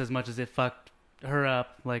up just as much as it fucked her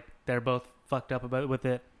up. Like they're both fucked up with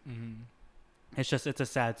it. Mm-hmm. It's a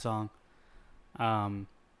sad song. I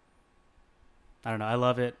don't know. I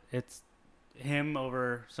love it. It's him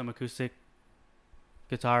over some acoustic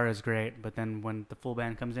guitar is great, but then when the full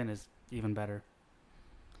band comes in is even better.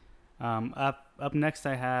 Up next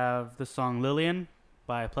I have the song Lillian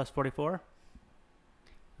by Plus 44.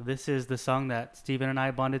 This is the song that Steven and I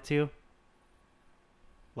bonded to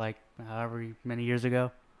like however many years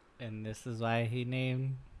ago. And this is why he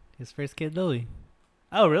named his first kid Lily.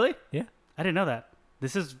 Oh, really? Yeah. I didn't know that.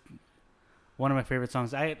 This is one of my favorite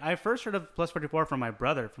songs. I first heard of Plus 44 from my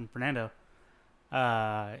brother, from Fernando.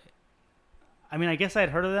 I mean, I guess I had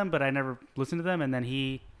heard of them, but I never listened to them. And then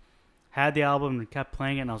he had the album and kept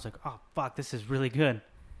playing it, and I was like, oh, fuck, this is really good.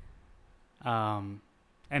 And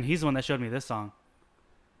he's the one that showed me this song.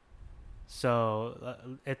 So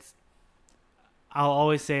I'll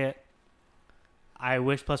always say it. I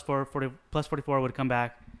wish Plus 44 would come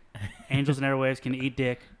back. Angels and Airwaves can eat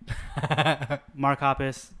dick. Mark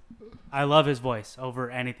Hoppus, I love his voice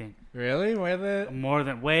over anything. Really? Way more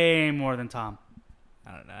than Tom.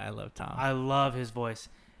 I don't know. I love Tom. I love his voice.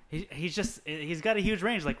 He's got a huge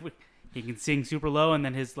range. Like he can sing super low, and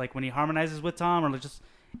then his like when he harmonizes with Tom, or just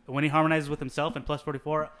when he harmonizes with himself in Plus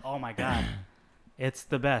 44. Oh my god, it's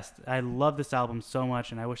the best. I love this album so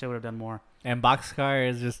much, and I wish I would have done more. And Boxcar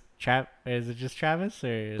is just Is it just Travis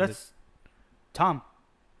or is That's Tom?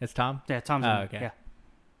 It's Tom. Yeah, Tom's. Oh, okay.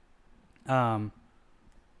 Yeah.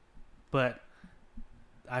 But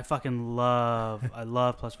I fucking love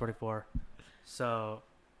Plus 44. So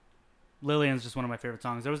Lillian's just one of my favorite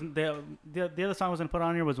songs. There was the other song I was gonna put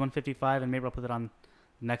on here was 155, and maybe I'll put it on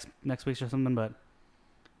next week or something. But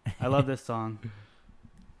I love this song.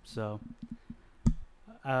 So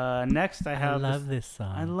next I have. I love this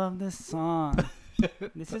song. I love this song.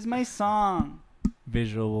 This is my song.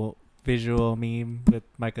 Visual meme with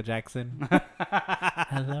Michael Jackson.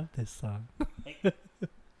 I love this song.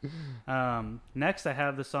 Next I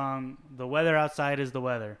have the song "The Weather Outside Is the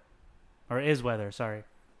Weather," or "Is Weather," sorry,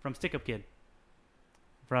 from Stick Up Kid,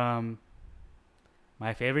 from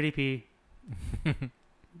my favorite EP.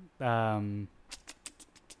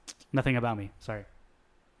 Nothing About Me. Sorry.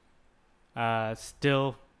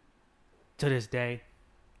 Still, to this day,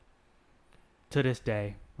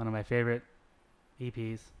 one of my favorite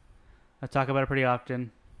EPs. I talk about it pretty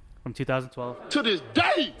often. From 2012. To this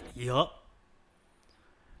day. Yup.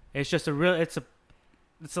 It's just it's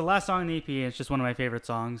the last song in the EP, and it's just one of my favorite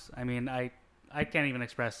songs. I mean, I can't even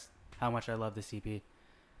express how much I love this EP.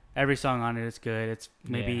 Every song on it is good. It's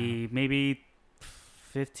maybe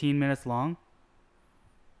 15 minutes long,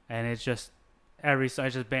 and it's just every song.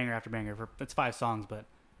 It's just banger after banger. It's 5 songs, but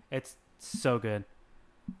it's so good.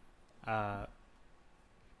 Not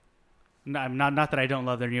that I don't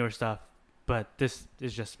love their newer stuff, but this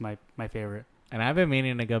is just my favorite. And I've been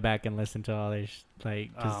meaning to go back and listen to all their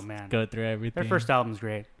go through everything. Their first album's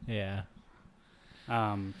great. Yeah.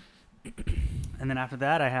 And then after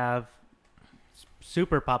that, I have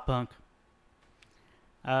super pop punk.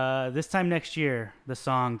 This time next year, the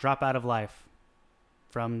song "Drop Out of Life"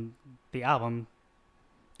 from the album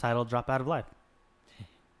titled "Drop Out of Life."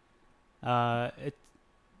 It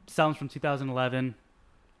sounds from 2011.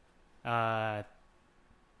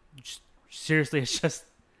 Seriously, it's just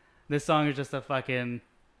this song is just a fucking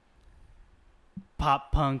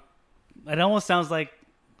pop punk. It almost sounds like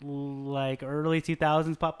early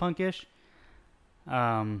 2000s pop punkish.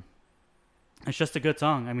 It's just a good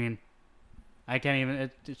song. I mean, I can't even.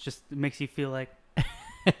 It makes you feel like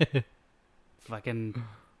fucking.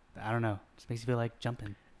 I don't know. It just makes you feel like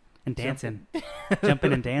jumping and dancing,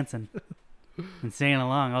 jumping and dancing, and singing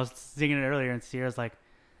along. I was singing it earlier, and Sierra's like,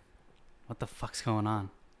 "What the fuck's going on?"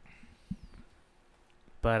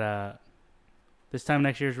 But this time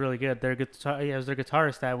next year is really good. Their guitar, it was their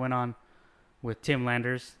guitarist that went on with Tim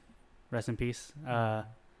Landers, rest in peace,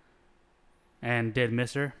 and did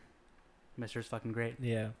Mister. Mister's fucking great.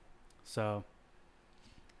 Yeah. So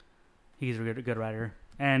he's a good writer.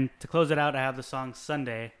 And to close it out, I have the song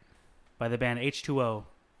Sunday by the band H2O.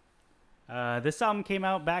 This album came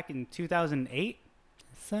out back in 2008.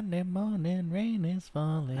 Sunday morning, rain is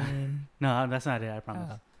falling. No, that's not it, I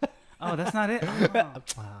promise. Oh, that's not it?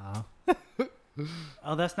 Oh,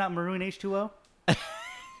 oh that's not Maroon H2O?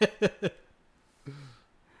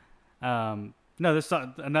 No, this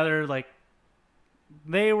song, another, like,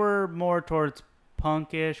 they were more towards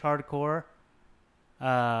punkish, hardcore.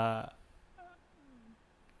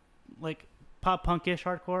 Like, pop punkish,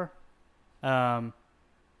 hardcore.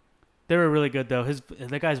 They were really good, though.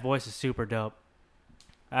 The guy's voice is super dope.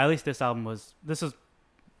 At least this is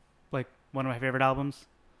like one of my favorite albums.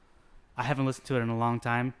 I haven't listened to it in a long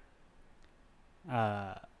time.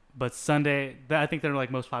 But Sunday, I think their like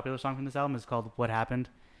most popular song from this album is called "What Happened,"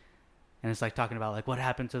 and it's like talking about like what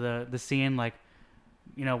happened to the scene, like,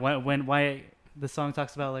 you know, why the song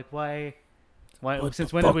talks about like why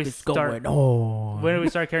since when did we start when did we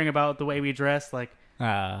start caring about the way we dress, like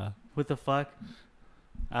what the fuck.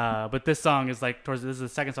 But this song is like this is the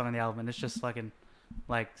second song on the album, and it's just fucking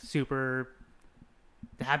like super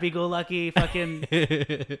happy-go-lucky fucking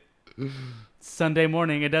Sunday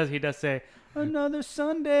morning. He does say another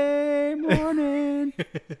Sunday morning.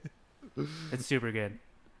 It's super good,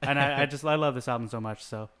 and I love this album so much.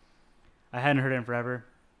 So I hadn't heard it in forever,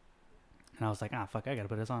 and I was like, fuck, I gotta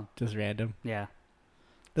put this on. Just random. Yeah,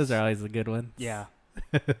 those are always the good ones. Yeah.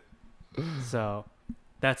 So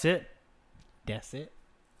that's it. That's it.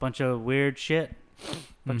 Bunch of weird shit.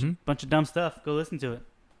 Bunch of dumb stuff. Go listen to it.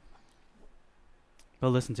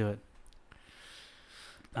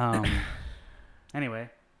 Anyway,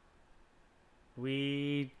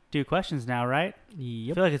 we do questions now, right?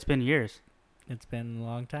 Yep. I feel like it's been years. It's been a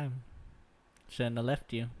long time. Shouldn't have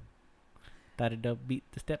left you. Thought it'd beat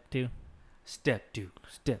the step two. Step two.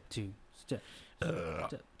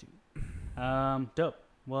 Dope.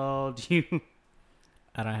 Well, do you...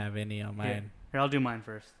 I don't have any on mine. Here, I'll do mine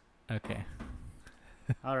first. Okay.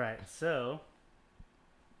 All right, so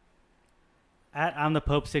at I'm the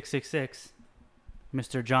Pope 666,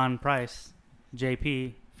 Mr. John Price,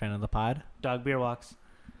 JP, friend of the pod, Dog Beer Walks,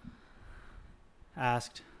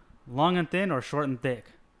 asked, long and thin or short and thick?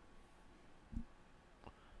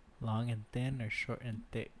 Long and thin or short and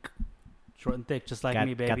thick? Short and thick, just like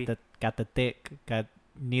me, baby. Got the thick.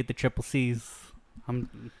 Need the triple C's.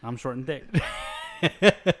 I'm short and thick.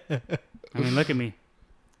 I mean, look at me.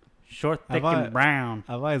 Short, thick, and brown.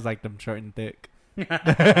 I've always liked them short and thick.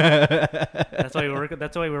 That's why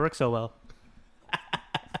we work so well.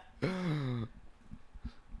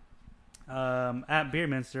 At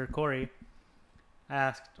Beerminster, Corey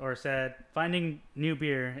asked or said, finding new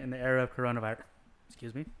beer in the era of coronavirus.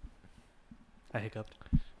 Excuse me. I hiccuped.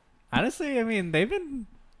 Honestly, I mean,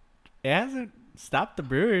 it hasn't stopped the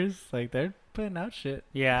brewers. Like, they're putting out shit.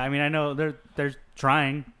 Yeah, I mean, I know they're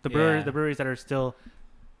trying. The breweries that are still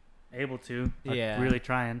able to are really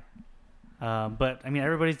trying. But I mean,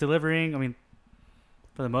 everybody's delivering. I mean,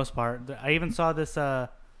 for the most part. I even saw this on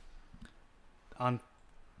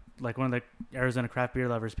like one of the Arizona Craft Beer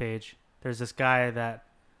Lovers page. There's this guy that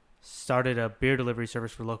started a beer delivery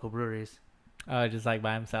service for local breweries. Oh, just like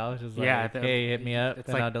by himself? Just like, hey, hit me up. It's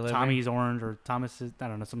and like I'll deliver. Tommy's Orange or Thomas's, I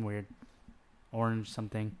don't know, some weird orange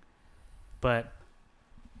something. But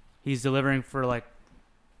he's delivering for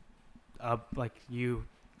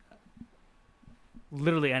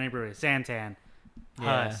literally any brewery. Santan,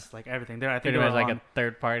 Huss, like everything. I think it was like a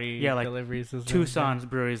third party delivery system. Tucson's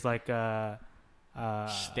breweries, like dang,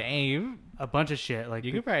 a bunch of shit. Like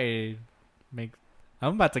you could probably make.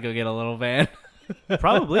 I'm about to go get a little van.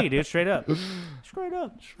 Probably, dude. Straight up.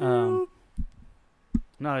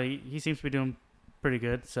 No, he seems to be doing pretty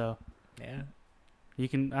good. So yeah, you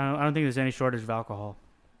can. I don't think there's any shortage of alcohol.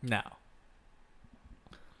 No.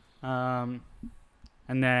 And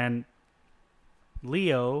then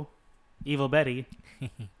Leo, Evil Betty,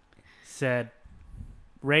 said,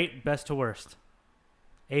 rate best to worst: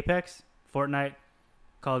 Apex, Fortnite,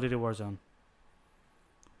 Call of Duty Warzone.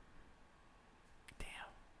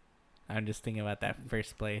 I'm just thinking about that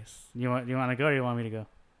first place. You want to go, or you want me to go?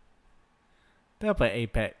 They'll put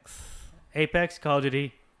Apex, Call of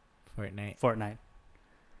Duty, Fortnite.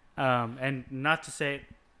 And not to say,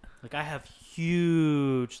 like, I have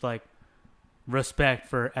huge respect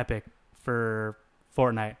for Epic for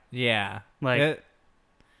Fortnite. Yeah,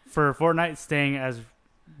 for Fortnite staying as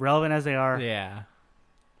relevant as they are. Yeah,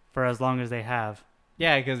 for as long as they have.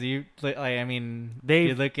 Yeah, because you look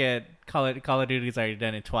at Call of Duty's already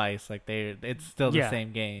done it twice. Like it's still the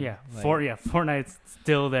same game. Yeah, like, Fortnite's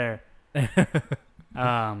still there.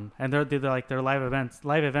 And they're like their live events.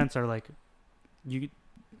 Live events are like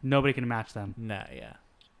nobody can match them. No, yeah.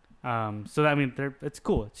 So I mean, it's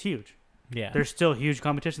cool. It's huge. Yeah, there's still huge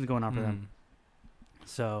competitions going on for them.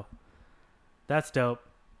 So that's dope.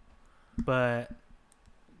 But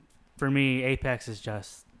for me, Apex is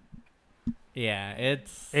just. Yeah, it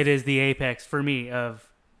is the apex for me of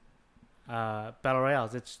battle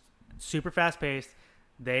royales. It's super fast paced.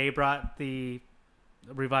 They brought the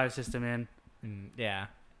revive system in. Yeah,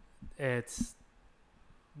 it's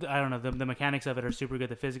I don't know, the mechanics of it are super good.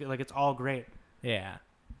 The physical, like it's all great. Yeah,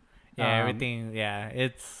 everything. Yeah,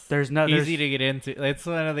 it's easy to get into. It's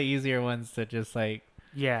one of the easier ones to just like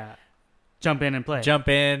jump in and play. Jump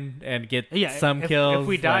in and get some kills. If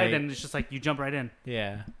we die, then it's just like you jump right in.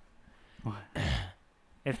 Yeah.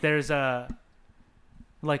 If there's there's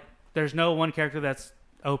no one character that's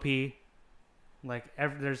OP.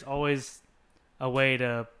 There's always a way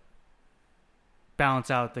to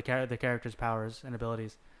balance out the character's powers and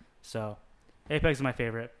abilities. So, Apex is my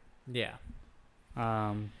favorite. Yeah.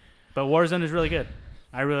 But Warzone is really good.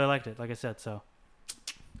 I really liked it, like I said. So,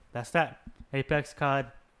 that's that. Apex, COD,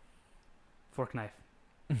 Fork Knife.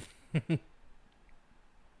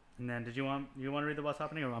 And then, you want to read the what's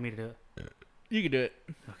happening, or want me to do it? You can do it.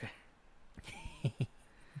 Okay.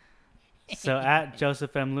 So at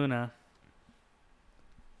Joseph M. Luna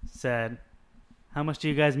said, "How much do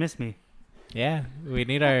you guys miss me?" Yeah, we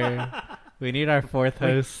need our fourth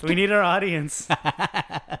host. We need our audience.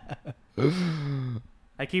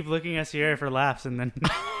 I keep looking at Sierra for laughs, and then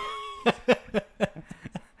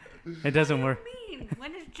it doesn't work. What do you mean?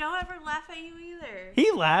 When does Joe ever laugh at you either? He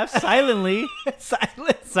laughs silently.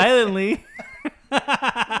 Silently.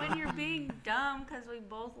 When you're being dumb, because we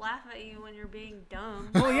both laugh at you when you're being dumb.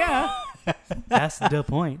 Well, yeah. That's the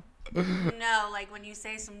point. No, like when you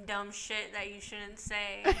say some dumb shit that you shouldn't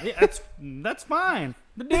say. Yeah, that's fine.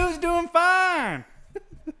 The dude's doing fine.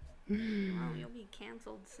 Well, you'll be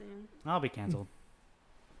canceled soon. I'll be canceled.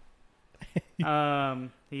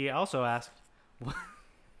 He also asked,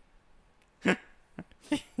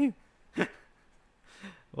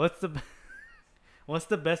 What's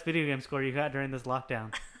the best video game score you got during this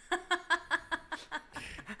lockdown?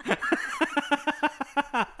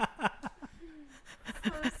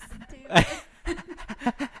 So stupid.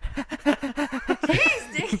 Jeez,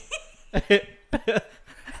 dude.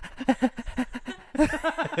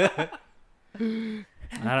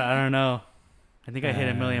 I don't know. I think I hit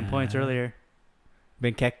 1 million points earlier.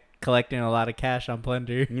 Been collecting a lot of cash on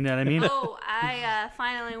Plunder. You know what I mean? Oh, I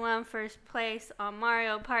finally won first place on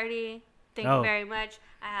Mario Party. Thank you very much.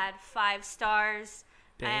 I had 5 stars.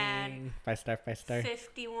 Dang. 5 star.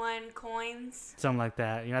 51 coins. Something like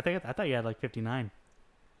that. You know, I thought you had like 59.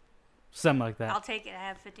 Something like that. I'll take it. I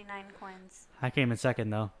have 59 coins. I came in second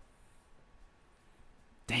though.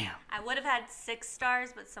 Damn. I would have had 6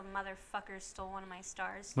 stars, but some motherfucker stole one of my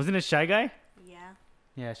stars. Wasn't it Shy Guy? Yeah.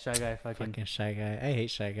 Yeah, Shy Guy. Fucking Shy Guy. I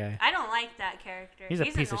hate Shy Guy. I don't like that character. He's a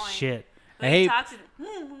piece annoying. of shit. When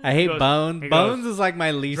I hate Bones. Bones is like my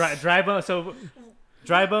least. Dry Bones. So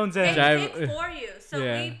Dry Bones and they pick for you. So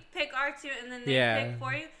we pick R2 and then they pick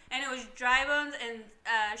for you. And it was Dry Bones and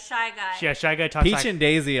Shy Guy. Yeah, Shy Guy talks Peach and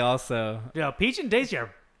Daisy also. Yeah, Peach and Daisy are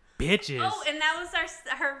bitches. Oh, and that was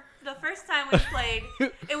the first time we played,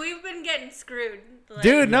 and we've been getting screwed. Like,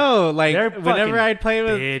 dude, no, like they're whenever I'd play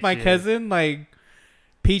with bitches. my cousin, like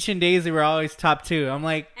Peach and Daisy were always top 2. I'm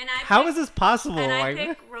like, how is this possible? And I like,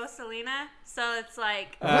 pick Rosalina, so it's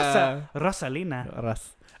like Rosalina.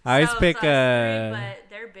 I always pick but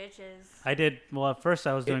they're bitches. I did well at first.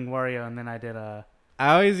 I was doing Wario, and then I did I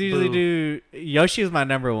always usually do Yoshi is my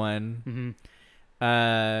number 1. Mm-hmm.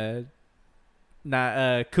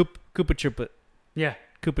 Koopa Troopa. Yeah,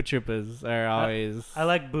 Koopa Troopas are always. I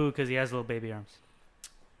like Boo because he has little baby arms.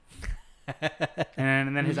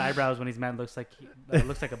 and then his eyebrows when he's mad looks like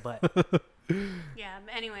a butt. Yeah.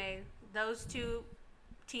 But anyway, those 2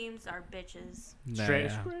 teams are bitches. Straight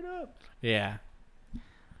up. Yeah.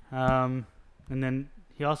 And then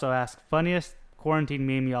he also asked, funniest quarantine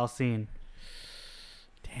meme y'all seen?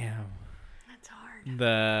 Damn. That's hard.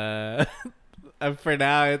 The for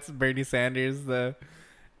now it's Bernie Sanders.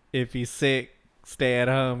 If you sick, stay at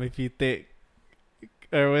home. If you thick,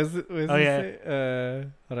 or was it? Hold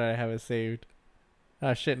on, I have it saved.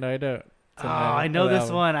 Oh shit, no, I don't. I know this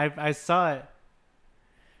one. I saw it.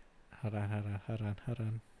 Hold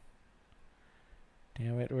on.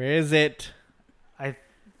 Damn it, where is it?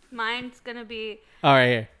 Mine's gonna be. Oh, right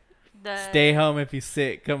here. Stay home if you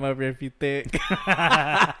sick. Come over if you thick.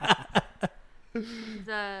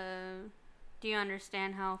 Do you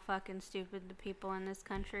understand how fucking stupid the people in this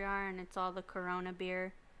country are? And it's all the Corona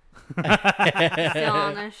beer still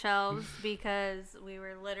on the shelves, because we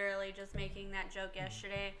were literally just making that joke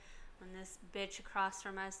yesterday when this bitch across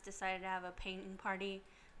from us decided to have a painting party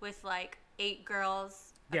with like 8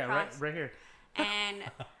 girls. Yeah, right here. And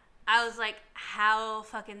I was like, how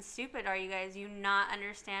fucking stupid are you guys? You not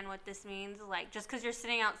understand what this means? Like, just because you're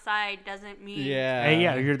sitting outside doesn't mean... Yeah. Hey,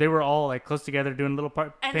 yeah, they were all like close together doing a little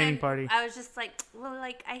painting party. I was just like, well,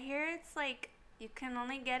 like, I hear it's like, you can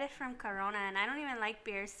only get it from Corona, and I don't even like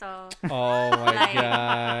beer, so... Oh, my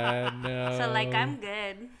God, no. So, like, I'm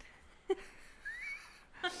good.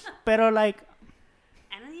 Pero, like...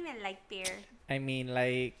 I don't even like beer. I mean,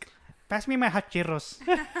 like... Pass me my hot churros.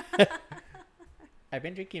 I've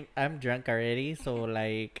been drinking... I'm drunk already, so,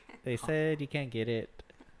 like, they said you can't get it.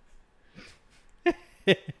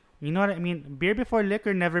 You know what I mean? Beer before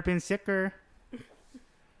liquor, never been sicker.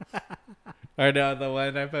 Or no, the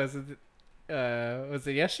one I posted... was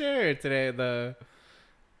it yesterday or today? The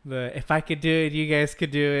if I could do it, you guys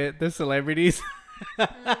could do it. The celebrities.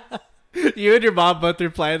 You and your mom both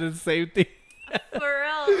replied the same thing. For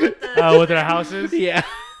real. With their houses? Yeah.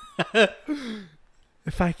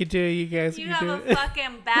 If I could do it, you guys could do it. You have a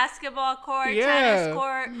fucking basketball court, tennis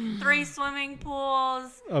court, 3 swimming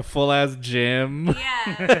pools. A full-ass gym.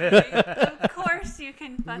 Yeah. Of course you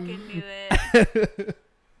can fucking do it.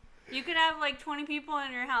 You could have like 20 people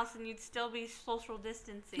in your house and you'd still be social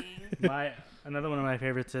distancing. Another one of my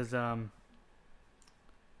favorites is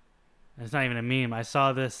it's not even a meme. I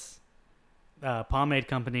saw this pomade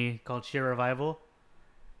company called Sheer Revival,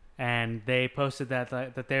 and they posted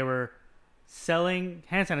that they were selling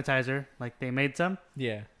hand sanitizer, like they made some,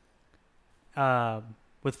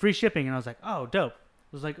 with free shipping, and I was like, oh, dope.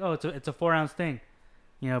 I was like, oh, it's a 4-ounce thing,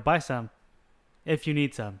 buy some if you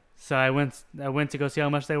need some. So I went to go see how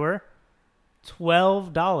much they were.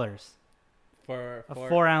 $12 for a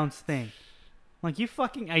 4-ounce thing. I'm like, you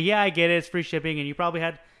fucking I get it. It's free shipping, and you probably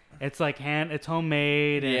had. It's like it's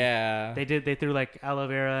homemade. And they threw like aloe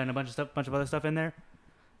vera and a bunch of other stuff in there.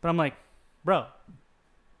 But I'm like, bro,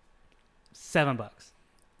 $7.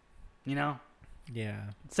 Yeah.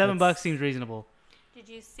 $7 seems reasonable. Did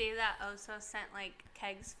you see that Oso sent like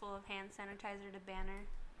kegs full of hand sanitizer to Banner?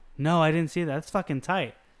 No, I didn't see that. That's fucking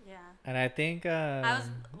tight. Yeah. And I think... I was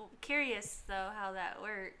curious, though, how that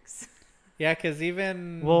works. Yeah, because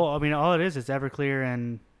even... Well, I mean, all it is Everclear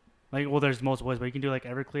and... there's multiple ways, but you can do, like,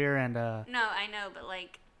 Everclear and... No, I know, but,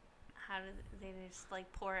 like, how do they just,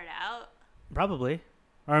 like, pour it out? Probably.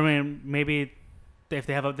 Or, I mean, maybe if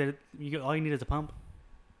they have all you need is a pump.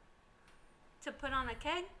 To put on a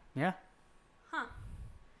keg? Yeah. Huh.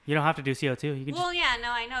 You don't have to do CO2. You can yeah, no,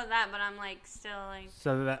 I know that, but I'm, like, still, like...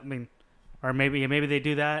 So, that, I mean... Or maybe they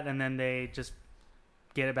do that and then they just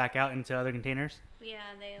get it back out into other containers. Yeah,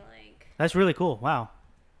 they like... That's really cool. Wow.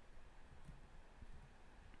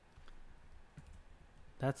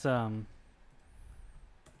 That's Yeah,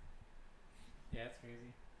 it's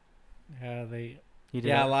crazy. How they... You did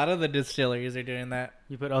a it? lot of the distilleries are doing that.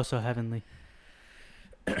 You put "Oh So Heavenly."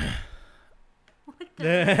 What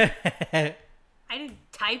the... I didn't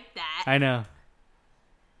type that. I know.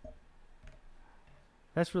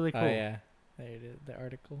 That's really cool. Oh, yeah. There it is, the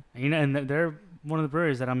article. And they're one of the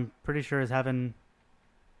breweries that I'm pretty sure is having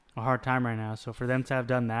a hard time right now. So for them to have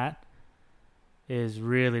done that is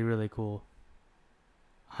really, really cool.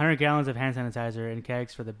 100 gallons of hand sanitizer in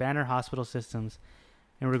kegs for the Banner hospital systems.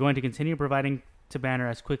 And we're going to continue providing to Banner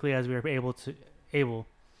as quickly as we are able.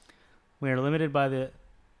 We are limited by the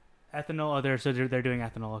ethanol. Oh, they're doing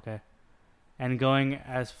ethanol, okay. And going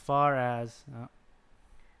as far as... what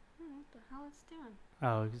the hell is it doing?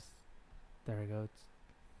 Oh, there we go.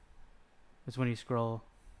 It's when you scroll.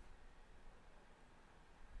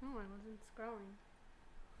 Oh, I wasn't scrolling.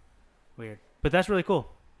 Weird. But that's really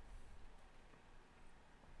cool.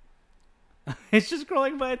 It's just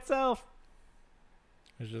scrolling by itself.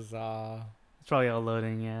 It's just It's probably all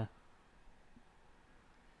loading, yeah.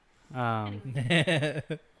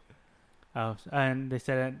 And they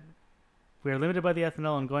said we are limited by the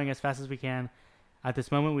ethanol and going as fast as we can. At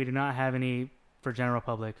this moment, we do not have any for general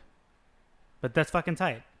public. But that's fucking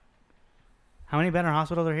tight. How many Banner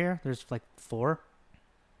hospitals are here? There's like 4.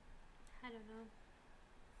 I don't know.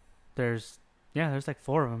 There's like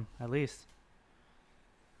 4 of them at least.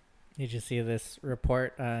 Did you see this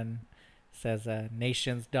report on... Says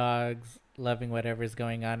nation's dogs loving whatever's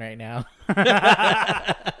going on right now.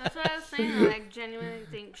 That's what I was saying. I genuinely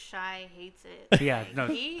think Shy hates it. Yeah, no.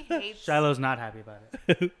 He hates... Shiloh's not happy about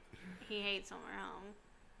it. He hates when we're home.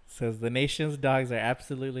 Says the nation's dogs are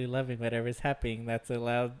absolutely loving whatever's happening. That's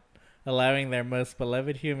allowing their most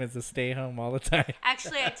beloved humans to stay home all the time.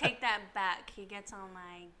 Actually, I take that back. He gets on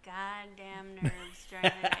my goddamn nerves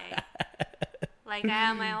during the day. Like, I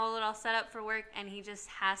have my whole little setup for work, and he just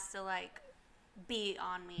has to, like, be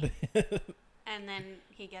on me. And then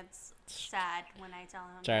he gets sad when I tell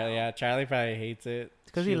him. Charlie, no. yeah, Charlie probably hates it.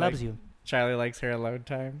 Because he loves you. Charlie likes her alone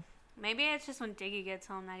time. Maybe it's just when Diggy gets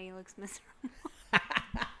home that he looks miserable.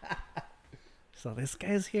 So this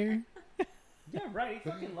guy's here? Yeah, right. He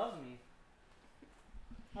fucking loves me.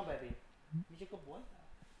 Oh, baby. He's a good boy.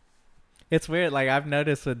 It's weird. Like, I've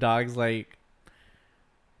noticed with dogs, like,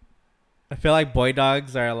 I feel like boy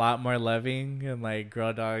dogs are a lot more loving, and, like,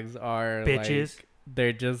 girl dogs are, bitches. Like,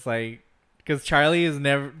 they're just, like, because Charlie,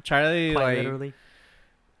 Quite like, literally.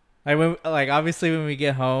 Like, obviously when we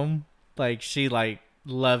get home, like, she, like,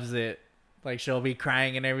 loves it. Like, she'll be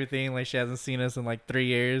crying and everything. Like, she hasn't seen us in, like, 3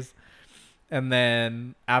 years. And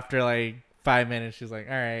then after, like, 5 minutes, she's like,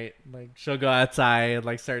 all right. Like, she'll go outside,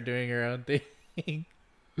 like, start doing her own thing.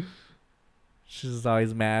 She's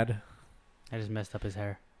always mad. I just messed up his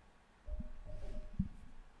hair.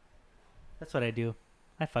 That's what I do.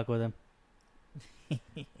 I fuck with him.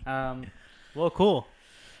 Well, cool.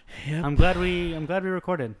 Yep. I'm glad we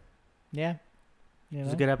recorded. Yeah. It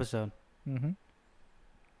was a good episode. Mm-hmm.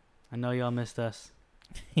 I know y'all missed us.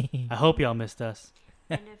 I hope y'all missed us.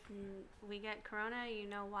 And if we get corona, you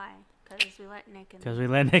know why. Because we let Nick in. Because we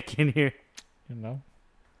let Nick in here. You know?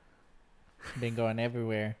 Been going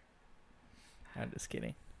everywhere. I'm just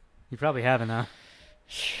kidding. You probably haven't, huh?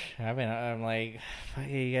 I'm like, fuck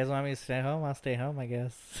it, you guys want me to stay home? I'll stay home, I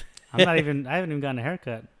guess. I haven't even gotten a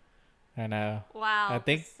haircut. I know. Wow. I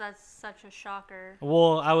think that's such a shocker.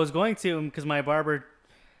 Well, I was going to because my barber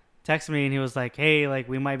texted me and he was like, hey, like,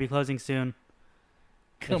 we might be closing soon.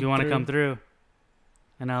 If you want to come through.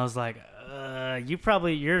 And I was like,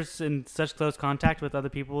 you're in such close contact with other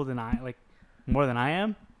people than more than I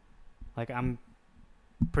am. Like, I'm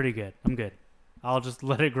pretty good. I'm good. I'll just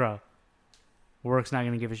let it grow. Work's not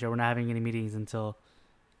going to give a shit. We're not having any meetings until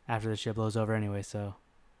after the shit blows over anyway, so.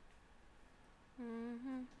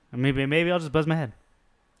 Mm-hmm. Maybe I'll just buzz my head.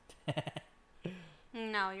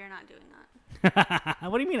 No, you're not doing that.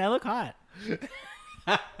 What do you mean? I look hot. No,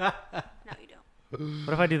 you don't.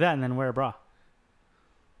 What if I do that and then wear a bra?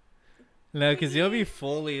 No, because you'll be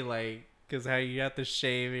fully, like, because how you have to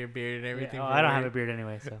shave your beard and everything. Yeah, I don't have a beard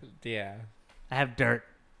anyway, so. Yeah. I have dirt.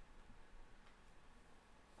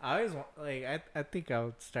 I always want, like, I think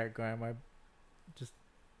I'll start growing my, just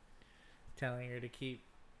telling her to keep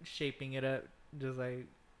shaping it up, just like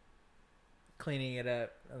cleaning it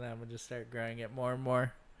up, and then I'm gonna just start growing it more and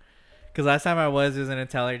more. Because last time I was gonna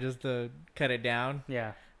tell her just to cut it down.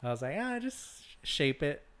 Yeah. I was like, just shape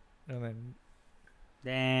it, and then.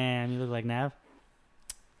 Damn, you look like Nav.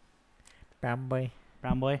 Brown boy.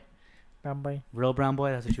 Brown boy. Brown boy. Real brown boy.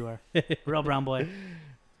 That's what you are. Real brown boy.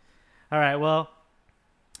 All right. Well,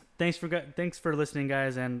 thanks for listening,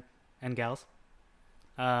 guys and gals.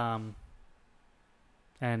 And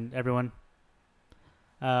everyone.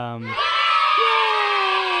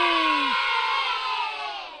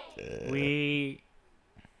 We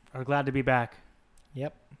are glad to be back.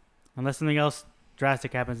 Yep. Unless something else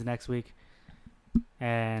drastic happens next week.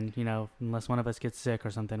 And, unless one of us gets sick or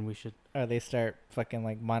something, we should. Or they start fucking,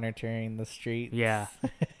 like, monitoring the streets. Yeah.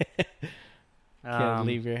 Can't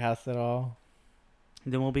leave your house at all.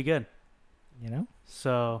 Then we'll be good.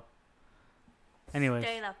 So, anyways.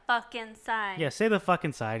 Stay the fuck inside. Yeah, stay the fuck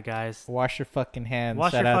inside, guys. Wash your fucking hands.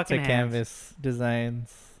 Wash Shout your out fucking to hands. Canvas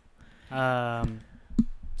Designs.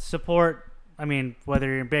 Support, whether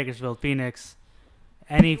you're in Bakersfield, Phoenix,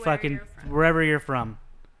 wherever you're from.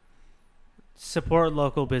 Support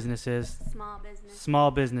local businesses.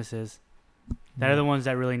 Small businesses. They're the ones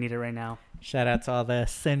that really need it right now. Shout out to all the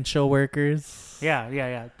essential workers.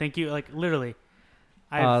 Yeah. Thank you. Like, literally.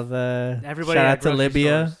 Everybody. Shout out to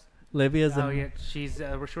Libya. Stores. Libya's. She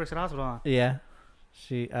works at the hospital. Huh? Yeah.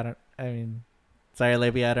 Sorry,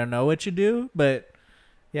 Libya. I don't know what you do, but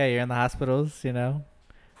yeah, you're in the hospitals. Shout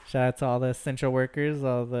out to all the essential workers,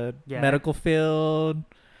 all the medical field,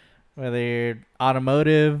 whether you're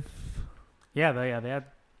automotive. Yeah, they had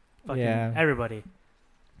fucking everybody.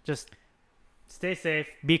 Just stay safe,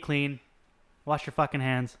 be clean, wash your fucking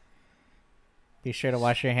hands. Be sure to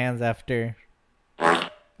wash your hands after.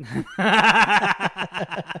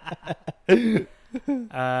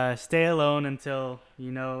 Stay alone until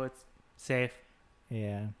it's safe.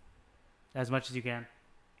 Yeah. As much as you can.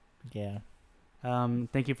 Yeah.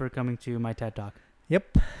 Thank you for coming to my TED Talk.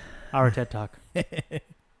 Yep. Our TED Talk.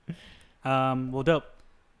 Well, dope.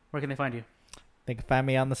 Where can they find you? They can find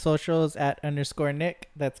me on the socials at _Nick.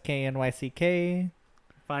 That's KNYCK.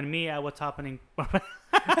 Find me at What's Happening. Find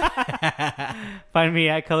me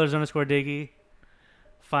at Colors_Diggy.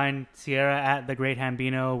 Find Sierra at The Great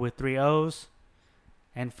Hambino with 3 O's.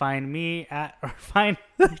 And find me at, or find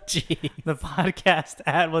the podcast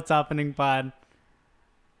at What's Happening Pod.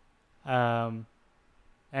 And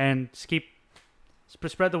just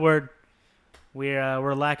spread the word.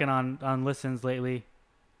 We're lacking on listens lately.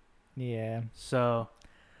 Yeah. So.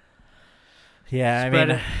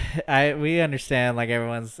 Yeah, we understand, like,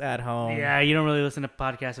 everyone's at home. Yeah, you don't really listen to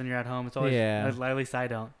podcasts when you're at home. It's always, yeah. At least I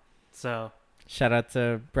don't. So. Shout out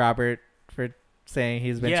to Robert for saying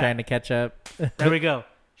he's been trying to catch up. There we go.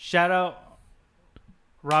 Shout out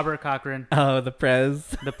Robert Cochran. Oh, the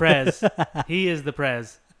Prez. The Prez. He is the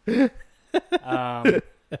Prez.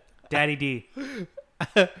 Daddy D.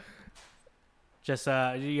 Just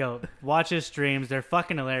watch his streams. They're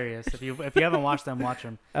fucking hilarious. If you haven't watched them, watch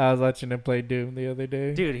them. I was watching him play Doom the other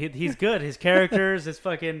day. Dude, he's good. His characters, his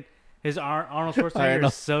Arnold Schwarzenegger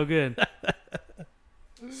is so good.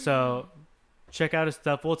 So check out his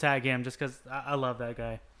stuff. We'll tag him just because I love that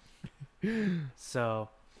guy. So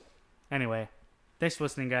anyway, thanks for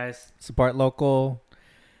listening, guys. Support local.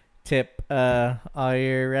 Tip all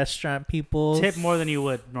your restaurant people. Tip more than you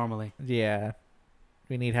would normally. Yeah.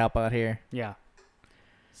 We need help out here. Yeah.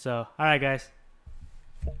 So, all right, guys.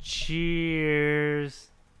 Cheers.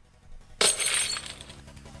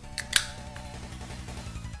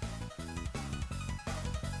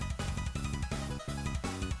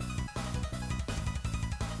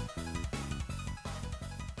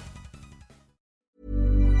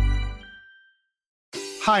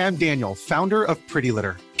 Hi, I'm Daniel, founder of Pretty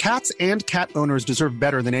Litter. Cats and cat owners deserve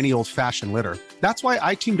better than any old-fashioned litter. That's why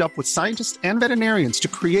I teamed up with scientists and veterinarians to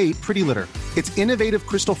create Pretty Litter. Its innovative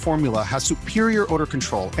crystal formula has superior odor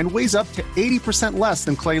control and weighs up to 80% less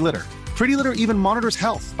than clay litter. Pretty Litter even monitors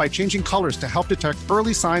health by changing colors to help detect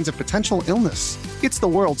early signs of potential illness. It's the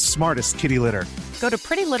world's smartest kitty litter. Go to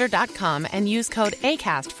prettylitter.com and use code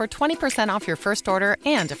ACAST for 20% off your first order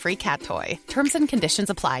and a free cat toy. Terms and conditions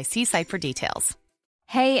apply. See site for details.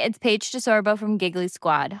 Hey, it's Paige DeSorbo from Giggly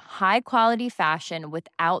Squad. High quality fashion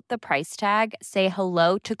without the price tag. Say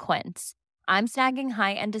hello to Quince. I'm snagging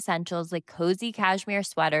high-end essentials like cozy cashmere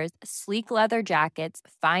sweaters, sleek leather jackets,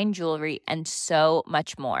 fine jewelry, and so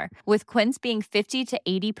much more. With Quince being 50 to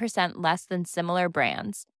 80% less than similar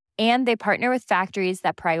brands. And they partner with factories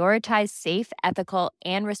that prioritize safe, ethical,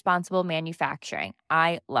 and responsible manufacturing.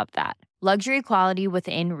 I love that. Luxury quality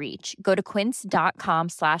within reach. Go to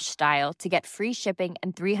quince.com/style to get free shipping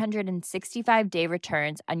and 365-day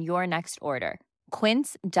returns on your next order.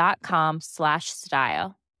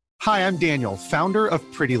 Quince.com/style. Hi, I'm Daniel, founder of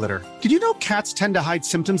Pretty Litter. Did you know cats tend to hide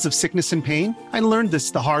symptoms of sickness and pain? I learned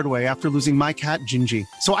this the hard way after losing my cat, Gingy.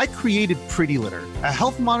 So I created Pretty Litter, a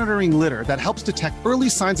health monitoring litter that helps detect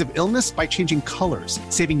early signs of illness by changing colors,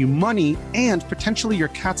 saving you money and potentially your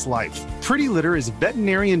cat's life. Pretty Litter is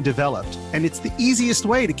veterinarian developed, and it's the easiest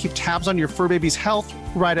way to keep tabs on your fur baby's health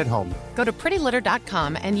right at home. Go to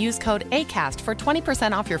prettylitter.com and use code ACAST for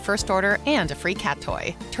 20% off your first order and a free cat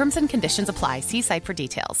toy. Terms and conditions apply. See site for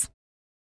details.